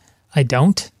therefore I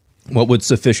don't. What would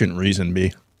sufficient reason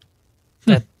be?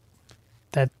 That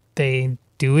they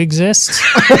do exist.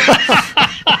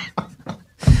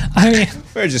 I mean,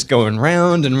 we're just going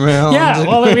round and round. Yeah,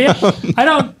 well, I mean, I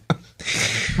don't.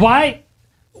 Why?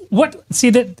 What? See,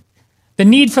 the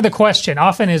need for the question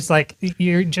often is like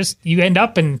you end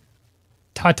up in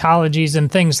tautologies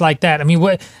and things like that. I mean,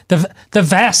 what the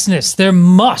vastness? There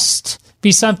must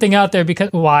be something out there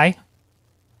because why?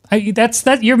 That's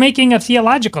you're making a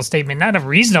theological statement, not a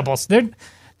reasonable.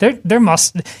 There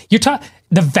must the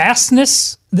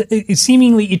vastness, the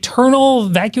seemingly eternal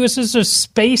vacuousness of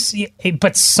space,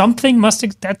 but something must.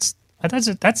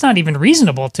 That's not even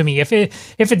reasonable to me. If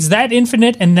it's that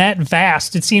infinite and that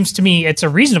vast, it seems to me it's a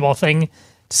reasonable thing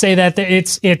to say that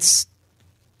it's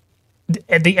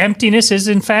the emptiness is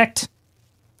in fact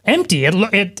empty.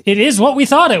 It is what we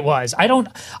thought it was. I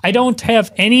don't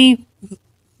have any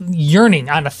yearning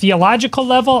on a theological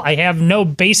level. I have no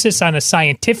basis on a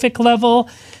scientific level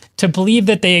to believe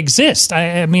that they exist.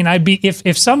 I mean, I'd be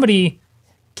if somebody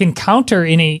can counter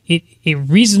in a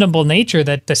reasonable nature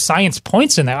that the science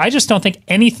points in that. I just don't think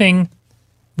anything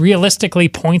realistically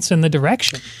points in the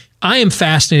direction. I am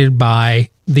fascinated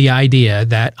by the idea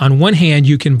that on one hand,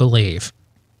 you can believe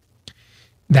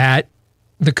that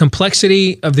the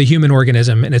complexity of the human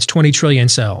organism and its 20 trillion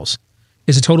cells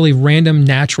is a totally random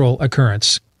natural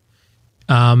occurrence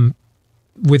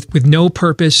with no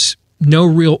purpose, no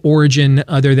real origin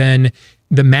other than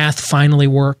the math finally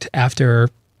worked after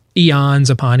eons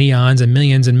upon eons and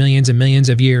millions and millions and millions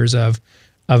of years of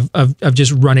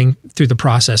just running through the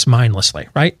process mindlessly,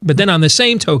 right? But then on the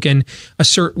same token,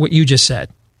 assert what you just said.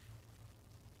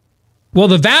 Well,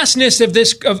 the vastness of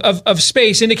this of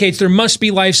space indicates there must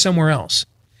be life somewhere else.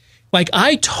 Like,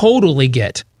 I totally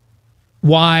get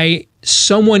why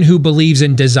someone who believes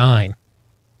in design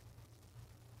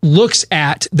looks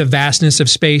at the vastness of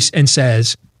space and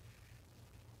says,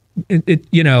 it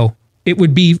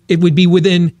would be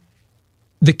within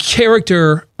the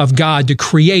character of God to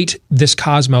create this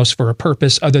cosmos for a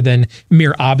purpose other than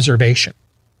mere observation.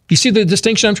 You see the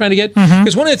distinction I'm trying to get?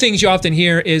 Because one of the things you often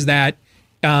hear is that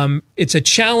it's a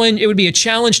challenge. It would be a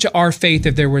challenge to our faith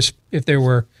if there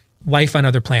were life on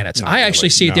other planets. I actually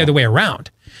see it the other way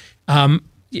around. I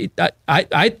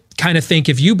kind of think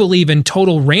if you believe in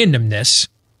total randomness,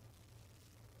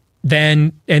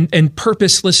 then and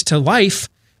purposeless to life,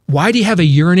 why do you have a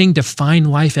yearning to find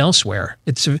life elsewhere?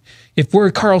 If we're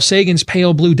Carl Sagan's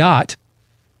pale blue dot,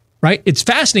 right? It's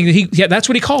fascinating that that's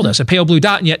what he called us, a pale blue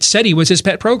dot, and yet SETI was his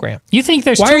pet program. You think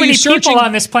there's too many people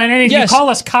on this planet, and you call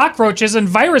us cockroaches and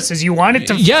viruses. You want it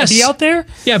to be out there?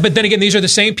 Yeah, but then again, these are the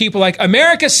same people like,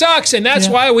 America sucks, and that's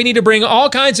why we need to bring all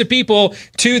kinds of people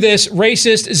to this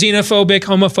racist, xenophobic,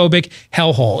 homophobic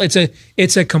hellhole.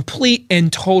 It's a complete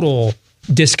and total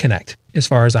disconnect as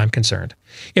far as I'm concerned.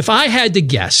 If I had to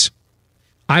guess,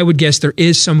 I would guess there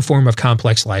is some form of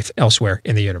complex life elsewhere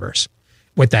in the universe.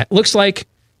 What that looks like,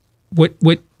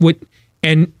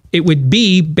 and it would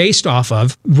be based off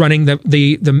of running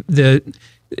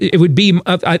it would be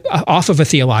off of a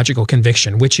theological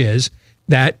conviction, which is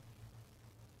that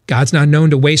God's not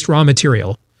known to waste raw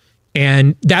material,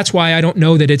 And that's why I don't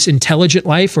know that it's intelligent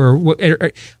life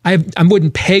I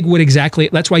wouldn't peg what exactly,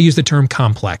 that's why I use the term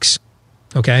complex.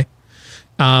 Okay.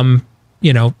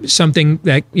 Something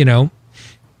that,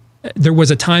 there was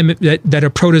a time that a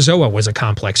protozoa was a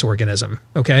complex organism.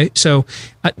 Okay. So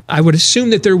I would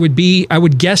assume that there would be, I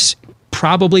would guess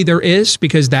probably there is,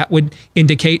 because that would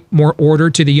indicate more order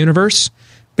to the universe.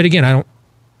 But again, I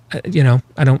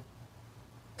don't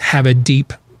have a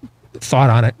deep thought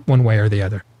on it one way or the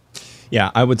other.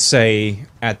 Yeah, I would say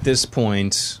at this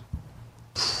point,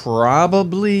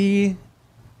 probably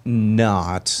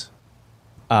not.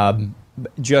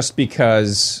 Just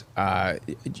because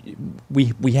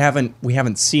we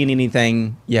haven't seen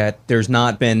anything yet. There's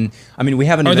not been. I mean, we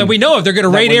haven't. Or that we know of. They're going to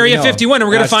raid Area 51, and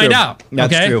we're going to find out.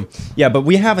 That's true. Yeah, but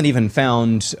we haven't even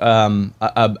found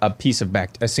a piece of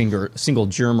a single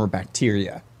germ or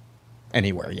bacteria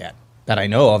anywhere yet that I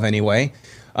know of, anyway.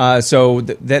 So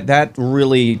that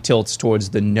really tilts towards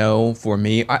the no for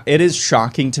me. It is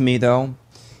shocking to me, though,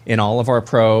 in all of our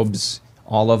probes,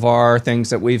 all of our things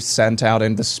that we've sent out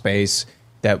into space,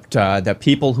 that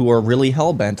people who are really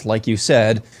hellbent, like you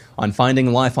said, on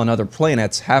finding life on other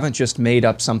planets haven't just made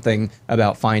up something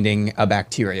about finding a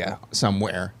bacteria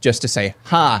somewhere just to say,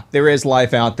 "Ha, there is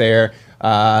life out there,"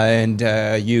 and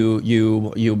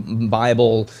you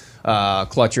Bible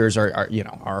clutchers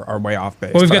are way off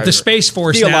base. Well, we've got the Space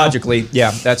Force theologically. Now.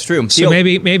 Yeah, that's true. So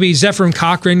maybe Zefram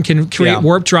Cochrane can create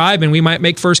warp drive, and we might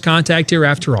make first contact here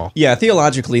after all. Yeah,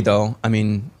 theologically, though, I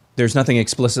mean, there's nothing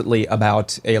explicitly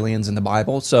about aliens in the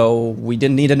Bible, so we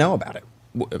didn't need to know about it.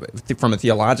 From a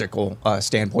theological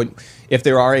standpoint, if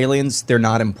there are aliens, they're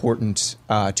not important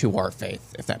to our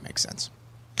faith, if that makes sense.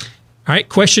 All right,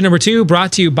 question number 2,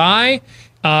 brought to you by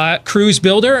Cruise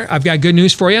Builder. I've got good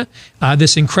news for you.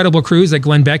 This incredible cruise that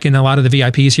Glenn Beck and a lot of the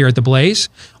VIPs here at the Blaze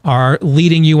are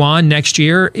leading you on next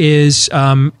year is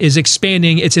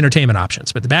expanding its entertainment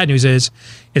options. But the bad news is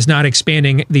it's not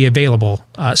expanding the available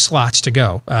slots to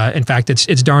go. In fact,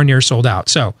 it's darn near sold out.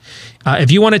 So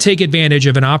if you want to take advantage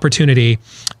of an opportunity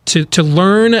to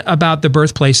learn about the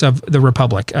birthplace of the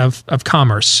Republic, of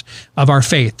commerce, of our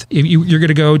faith, you're going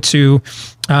to go to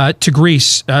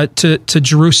Greece, to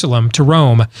Jerusalem, to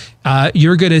Rome.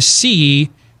 You're going to see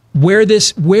where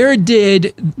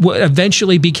did what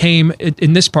eventually became,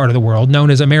 in this part of the world, known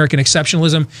as American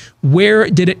exceptionalism, where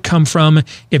did it come from?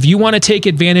 If you want to take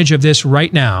advantage of this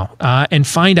right now and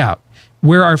find out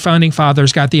where our founding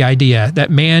fathers got the idea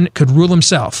that man could rule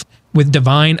himself with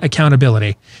divine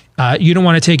accountability, you don't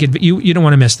want to take it. You don't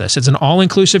want to miss this. It's an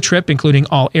all-inclusive trip, including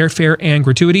all airfare and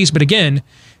gratuities. But again,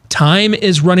 time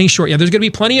is running short. Yeah, there's going to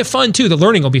be plenty of fun, too. The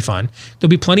learning will be fun. There'll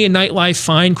be plenty of nightlife,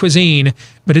 fine cuisine,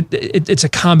 but it's a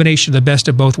combination of the best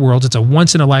of both worlds. It's a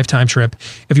once-in-a-lifetime trip.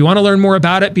 If you want to learn more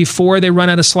about it before they run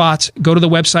out of slots, go to the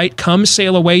website,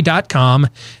 comesailaway.com.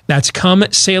 That's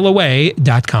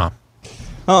comesailaway.com.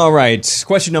 All right,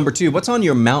 question number 2. What's on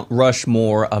your Mount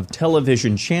Rushmore of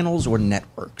television channels or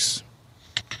networks?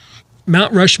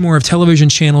 Mount Rushmore of television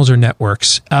channels or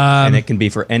networks. And it can be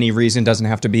for any reason. Doesn't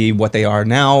have to be what they are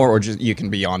now, or just you can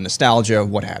be on nostalgia,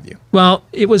 what have you. Well,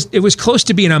 it was close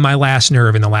to being on my last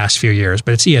nerve in the last few years,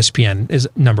 but it's ESPN is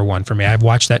number one for me. I've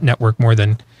watched that network more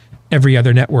than every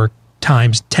other network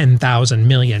times 10,000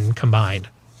 million combined.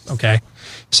 Okay,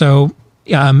 so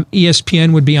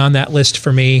ESPN would be on that list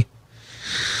for me.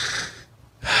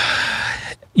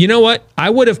 You know what? I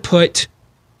would have put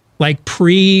like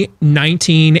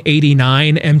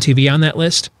pre-1989 MTV on that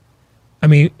list. I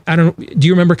mean, do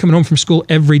you remember coming home from school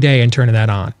every day and turning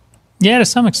that on? Yeah, to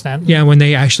some extent. Yeah, when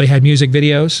they actually had music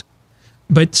videos.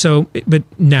 But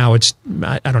now it's,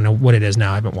 I don't know what it is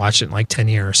now. I haven't watched it in like 10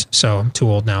 years, so I'm too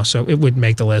old now. So it would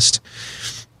make the list.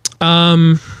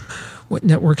 What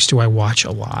networks do I watch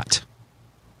a lot?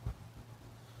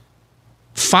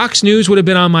 Fox News would have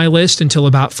been on my list until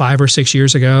about 5 or 6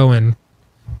 years ago, and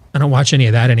I don't watch any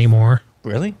of that anymore.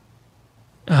 Really?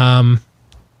 You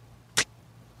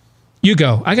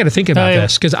go. I got to think about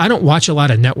this because I don't watch a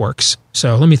lot of networks.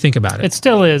 So let me think about it. It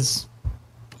still is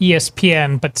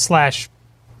ESPN, but /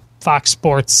 Fox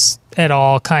Sports at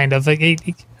all, kind of a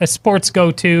sports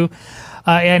go-to.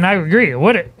 And I agree.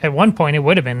 At one point, it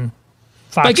would have been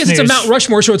Fox I guess News. It's a Mount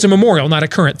Rushmore, so it's a memorial, not a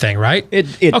current thing, right?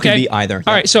 It could be either.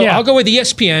 All right, so I'll go with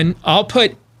ESPN. I'll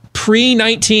put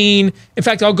pre-19... In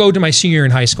fact, I'll go to my senior year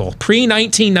in high school.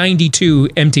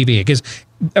 Pre-1992 MTV, because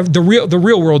the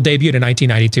real world debuted in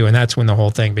 1992, and that's when the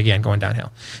whole thing began going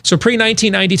downhill. So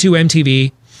pre-1992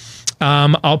 MTV.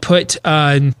 I'll put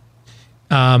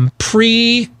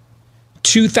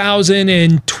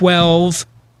pre-2012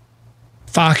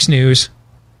 Fox News.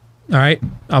 All right.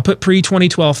 I'll put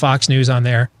pre-2012 Fox News on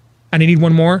there. And I need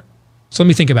one more. So let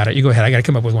me think about it. You go ahead. I got to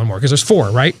come up with one more because there's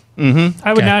 4, right? Mm-hmm.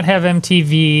 I would not have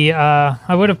MTV.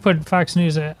 I would have put Fox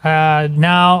News.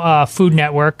 Now Food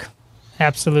Network,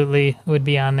 absolutely would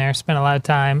be on there. Spent a lot of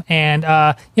time, and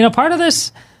part of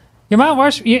this, your Mount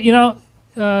Rushmore.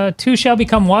 Two shall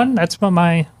become one. That's what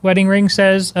my wedding ring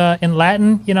says in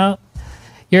Latin.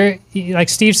 You're like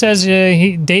Steve says,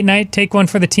 date night, take one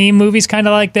for the team. Movies kind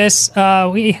of like this.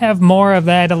 We have more of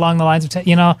that along the lines of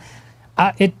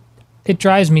it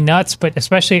drives me nuts, but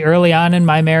especially early on in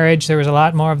my marriage, there was a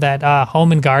lot more of that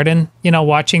home and garden,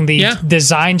 watching the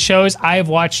design shows. I've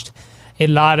watched a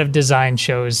lot of design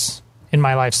shows in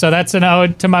my life. So that's an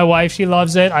ode to my wife. She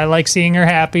loves it. I like seeing her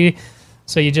happy.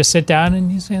 So you just sit down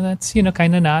and you say, that's,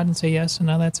 kind of nod and say yes. And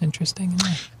no, that's interesting.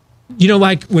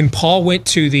 Like when Paul went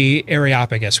to the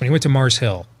Areopagus, when he went to Mars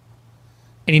Hill,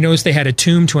 and he noticed they had a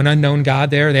tomb to an unknown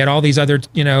god there. They had all these other,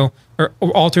 or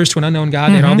altars to an unknown god.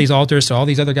 They had all these altars to all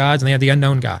these other gods, and they had the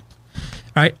unknown god.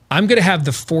 All right, I'm going to have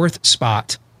the 4th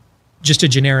spot, just a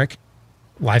generic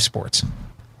live sports,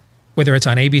 whether it's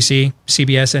on ABC,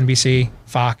 CBS, NBC,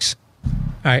 Fox. All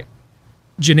right,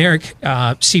 generic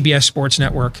CBS Sports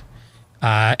Network,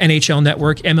 NHL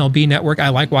Network, MLB Network. I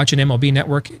like watching MLB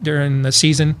Network during the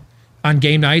season on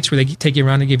game nights where they take you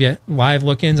around and give you live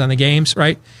look-ins on the games,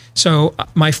 right? So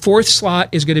my 4th slot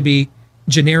is going to be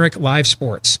generic live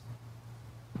sports.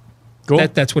 Cool.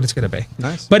 That's what it's going to be.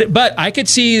 Nice. But I could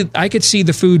see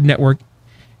the Food Network.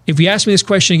 If you ask me this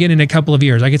question again in a couple of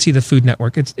years, I could see the Food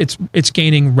Network. It's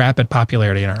gaining rapid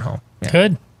popularity in our home. Yeah.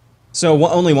 Good. So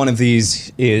only one of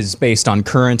these is based on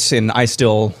current, and I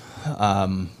still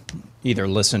either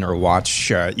listen or watch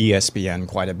ESPN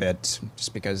quite a bit,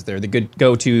 just because they're the good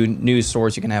go-to news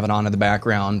source. You can have it on in the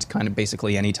background, kind of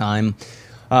basically anytime.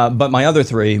 But my other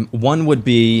 3, one would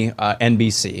be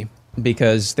NBC,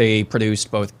 because they produced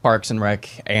both Parks and Rec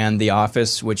and The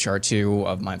Office, which are 2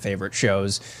 of my favorite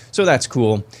shows. So that's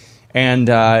cool. And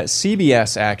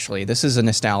CBS, actually, this is a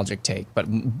nostalgic take, but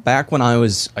back when I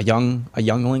was a young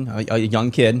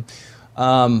kid,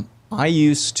 I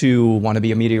used to want to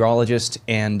be a meteorologist,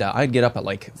 and I'd get up at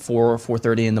like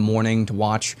 4:30 in the morning to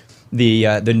watch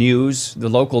the news, the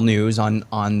local news on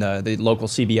the local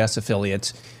CBS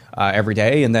affiliate every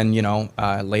day, and then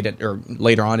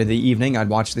later on in the evening, I'd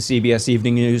watch the CBS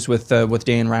Evening News with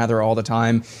Dan Rather all the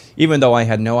time, even though I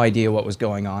had no idea what was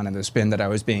going on and the spin that I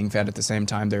was being fed at the same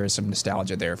time. There is some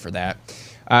nostalgia there for that.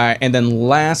 And then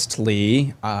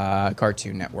lastly,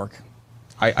 Cartoon Network.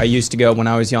 I used to go, when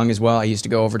I was young as well, I used to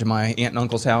go over to my aunt and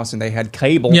uncle's house, and they had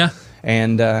cable,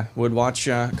 and would watch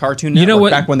Cartoon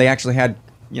Network back when they actually had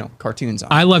cartoons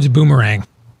on. I loved Boomerang,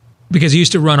 because he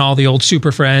used to run all the old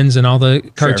Super Friends and all the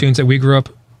cartoons that we grew up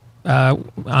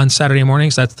on Saturday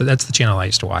mornings. That's the channel I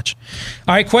used to watch.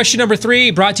 All right, question number 3,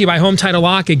 brought to you by Home Title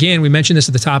Lock. Again, we mentioned this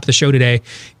at the top of the show today.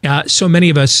 So many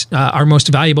of us, our most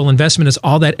valuable investment is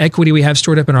all that equity we have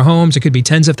stored up in our homes. It could be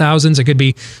tens of thousands. It could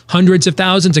be hundreds of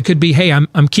thousands. It could be, hey,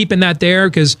 I'm keeping that there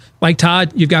because, like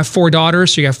Todd, you've got 4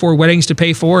 daughters, so you got 4 weddings to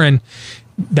pay for, and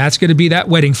that's going to be that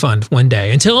wedding fund one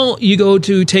day until you go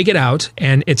to take it out,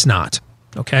 and it's not.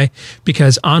 Okay,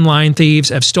 because online thieves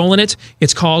have stolen it.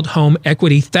 It's called home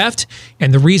equity theft.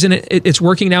 And the reason it's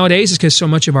working nowadays is because so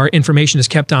much of our information is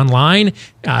kept online.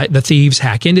 The thieves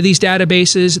hack into these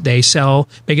databases. They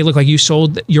make it look like you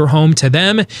sold your home to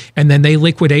them, and then they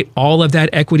liquidate all of that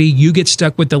equity. You get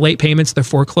stuck with the late payments, the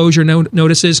foreclosure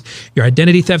notices. Your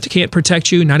identity theft can't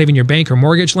protect you, not even your bank or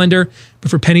mortgage lender.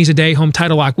 But for pennies a day, Home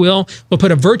Title Lock will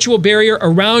put a virtual barrier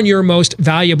around your most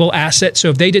valuable asset. So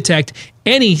if they detect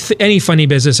any funny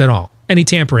business at all, any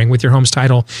tampering with your home's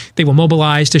title, they will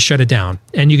mobilize to shut it down.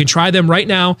 And you can try them right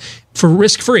now for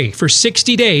risk-free, for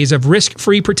 60 days of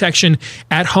risk-free protection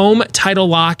at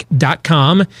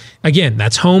HomeTitleLock.com. Again,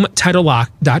 that's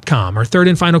HomeTitleLock.com. Our 3rd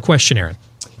and final question, Aaron.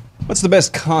 What's the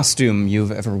best costume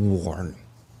you've ever worn?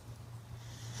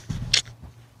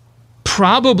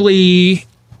 Probably,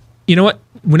 you know what?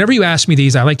 Whenever you ask me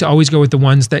these, I like to always go with the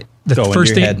ones that the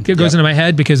first thing that goes into my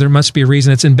head, because there must be a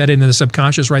reason it's embedded in the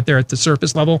subconscious right there at the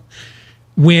surface level.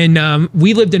 When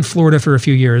we lived in Florida for a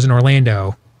few years in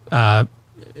Orlando,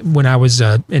 when I was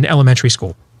in elementary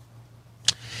school,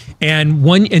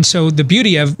 and so the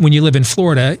beauty of when you live in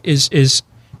Florida is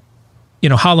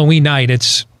Halloween night,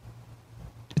 it's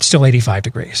still 85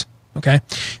 degrees. Okay,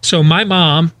 so my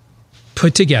mom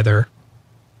put together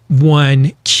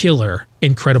one killer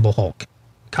Incredible Hulk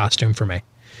costume for me,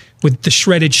 with the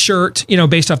shredded shirt,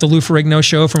 based off the Lou Ferrigno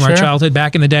show from our childhood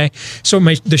back in the day. So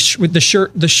with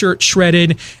the shirt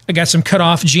shredded, I got some cut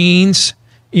off jeans,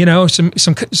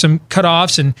 some cut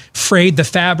offs, and frayed the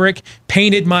fabric,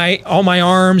 painted all my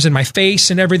arms and my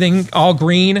face and everything all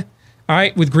green, all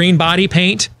right, with green body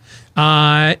paint.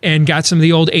 and got some of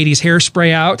the old 80s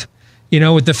hairspray out,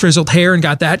 with the frizzled hair, and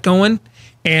got that going.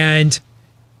 And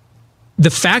the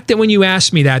fact that when you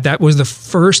asked me that was the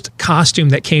first costume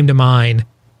that came to mind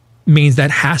means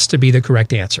that has to be the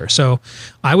correct answer. So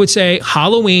I would say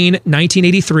Halloween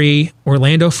 1983,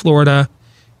 Orlando, Florida,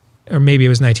 or maybe it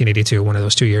was 1982, one of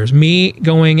those 2 years. Me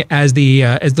going as the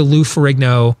Lou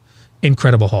Ferrigno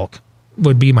Incredible Hulk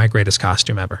would be my greatest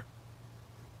costume ever.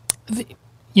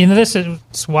 This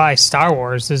is why Star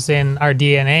Wars is in our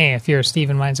DNA. If you're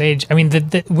Stephen Mine's age, I mean,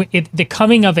 the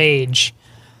coming of age.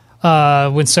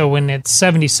 When it's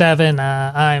 77,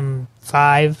 I'm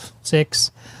 5,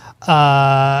 6,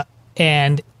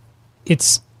 and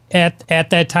it's at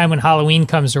that time when Halloween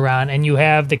comes around, and you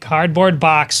have the cardboard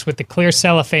box with the clear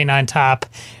cellophane on top,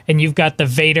 and you've got the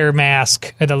Vader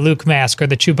mask, or the Luke mask, or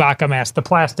the Chewbacca mask, the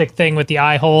plastic thing with the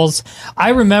eye holes. I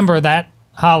remember that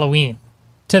Halloween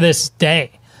to this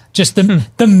day. Just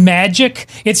the magic.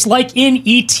 It's like in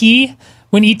E.T.,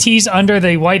 when E.T.'s under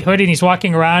the white hood and he's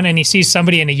walking around and he sees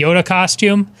somebody in a Yoda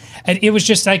costume. And it was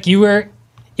just like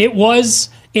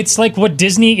it's like what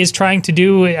Disney is trying to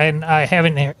do, and I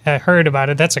haven't heard about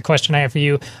it. That's a question I have for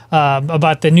you,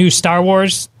 about the new Star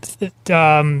Wars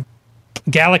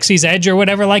Galaxy's Edge or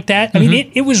whatever like that. I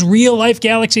mean, it was real life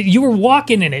Galaxy. You were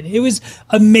walking in it. It was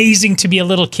amazing to be a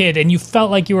little kid, and you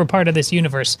felt like you were part of this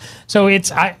universe. So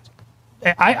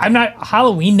I'm not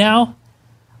Halloween now.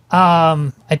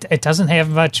 It doesn't have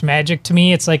much magic to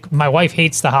me. It's like my wife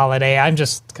hates the holiday. I'm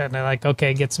just kind of like,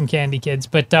 okay, get some candy, kids.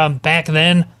 But back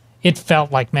then, it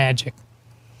felt like magic.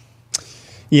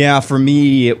 Yeah, for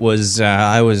me, it was,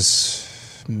 I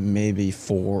was maybe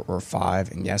 4 or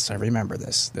 5. And yes, I remember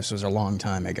this. This was a long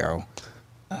time ago.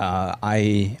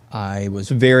 I was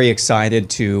very excited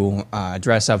to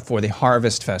dress up for the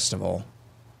Harvest Festival.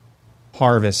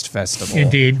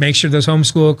 Indeed. Make sure those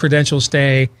homeschool credentials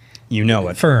stay... You know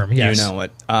it. Firm, yes. You know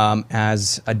it.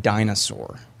 As a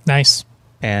dinosaur. Nice.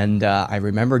 And I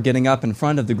remember getting up in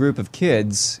front of the group of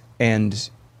kids and,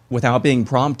 without being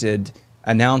prompted,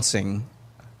 announcing,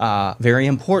 very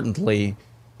importantly,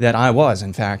 that I was,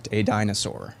 in fact, a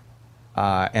dinosaur.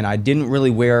 And I didn't really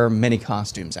wear many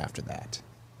costumes after that.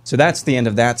 So that's the end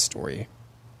of that story.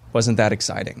 Wasn't that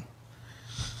exciting?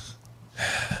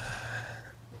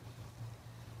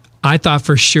 I thought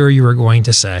for sure you were going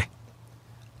to say,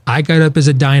 I got up as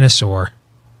a dinosaur,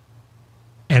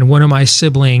 and one of my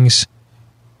siblings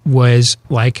was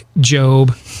like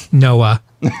Job, Noah.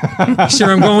 See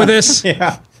where I'm going with this?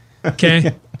 Yeah.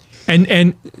 Okay.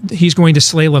 And he's going to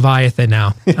slay Leviathan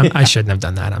now. I shouldn't have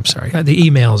done that. I'm sorry. The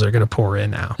emails are going to pour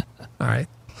in now. All right.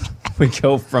 We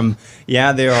go from,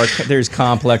 there's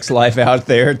complex life out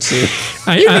there to...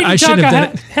 I shouldn't have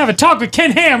done it. Have a talk with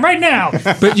Ken Ham right now.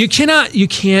 But you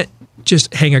can't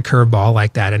just hang a curveball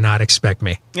like that and not expect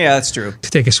me. Yeah, that's true. To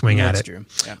take a swing at it. That's true.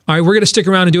 Yeah. All right, we're going to stick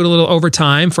around and do it a little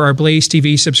overtime for our Blaze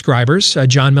TV subscribers.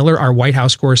 John Miller, our White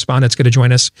House correspondent, is going to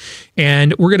join us.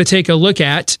 And we're going to take a look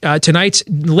at tonight's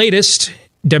latest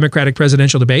Democratic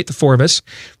presidential debate. The four of us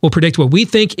will predict what we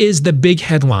think is the big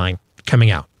headline coming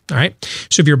out. All right.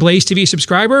 So if you're a Blaze TV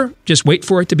subscriber, just wait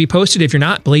for it to be posted. If you're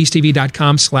not,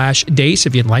 blazetv.com/Deace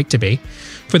if you'd like to be.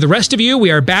 For the rest of you,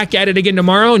 we are back at it again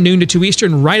tomorrow, noon to 2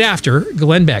 Eastern, right after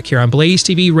Glenn Beck here on Blaze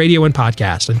TV radio and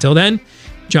podcast. Until then,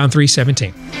 John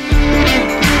 3:17.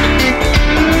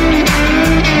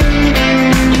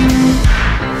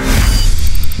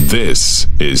 This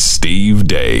is Steve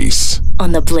Deace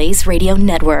on the Blaze Radio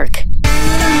Network.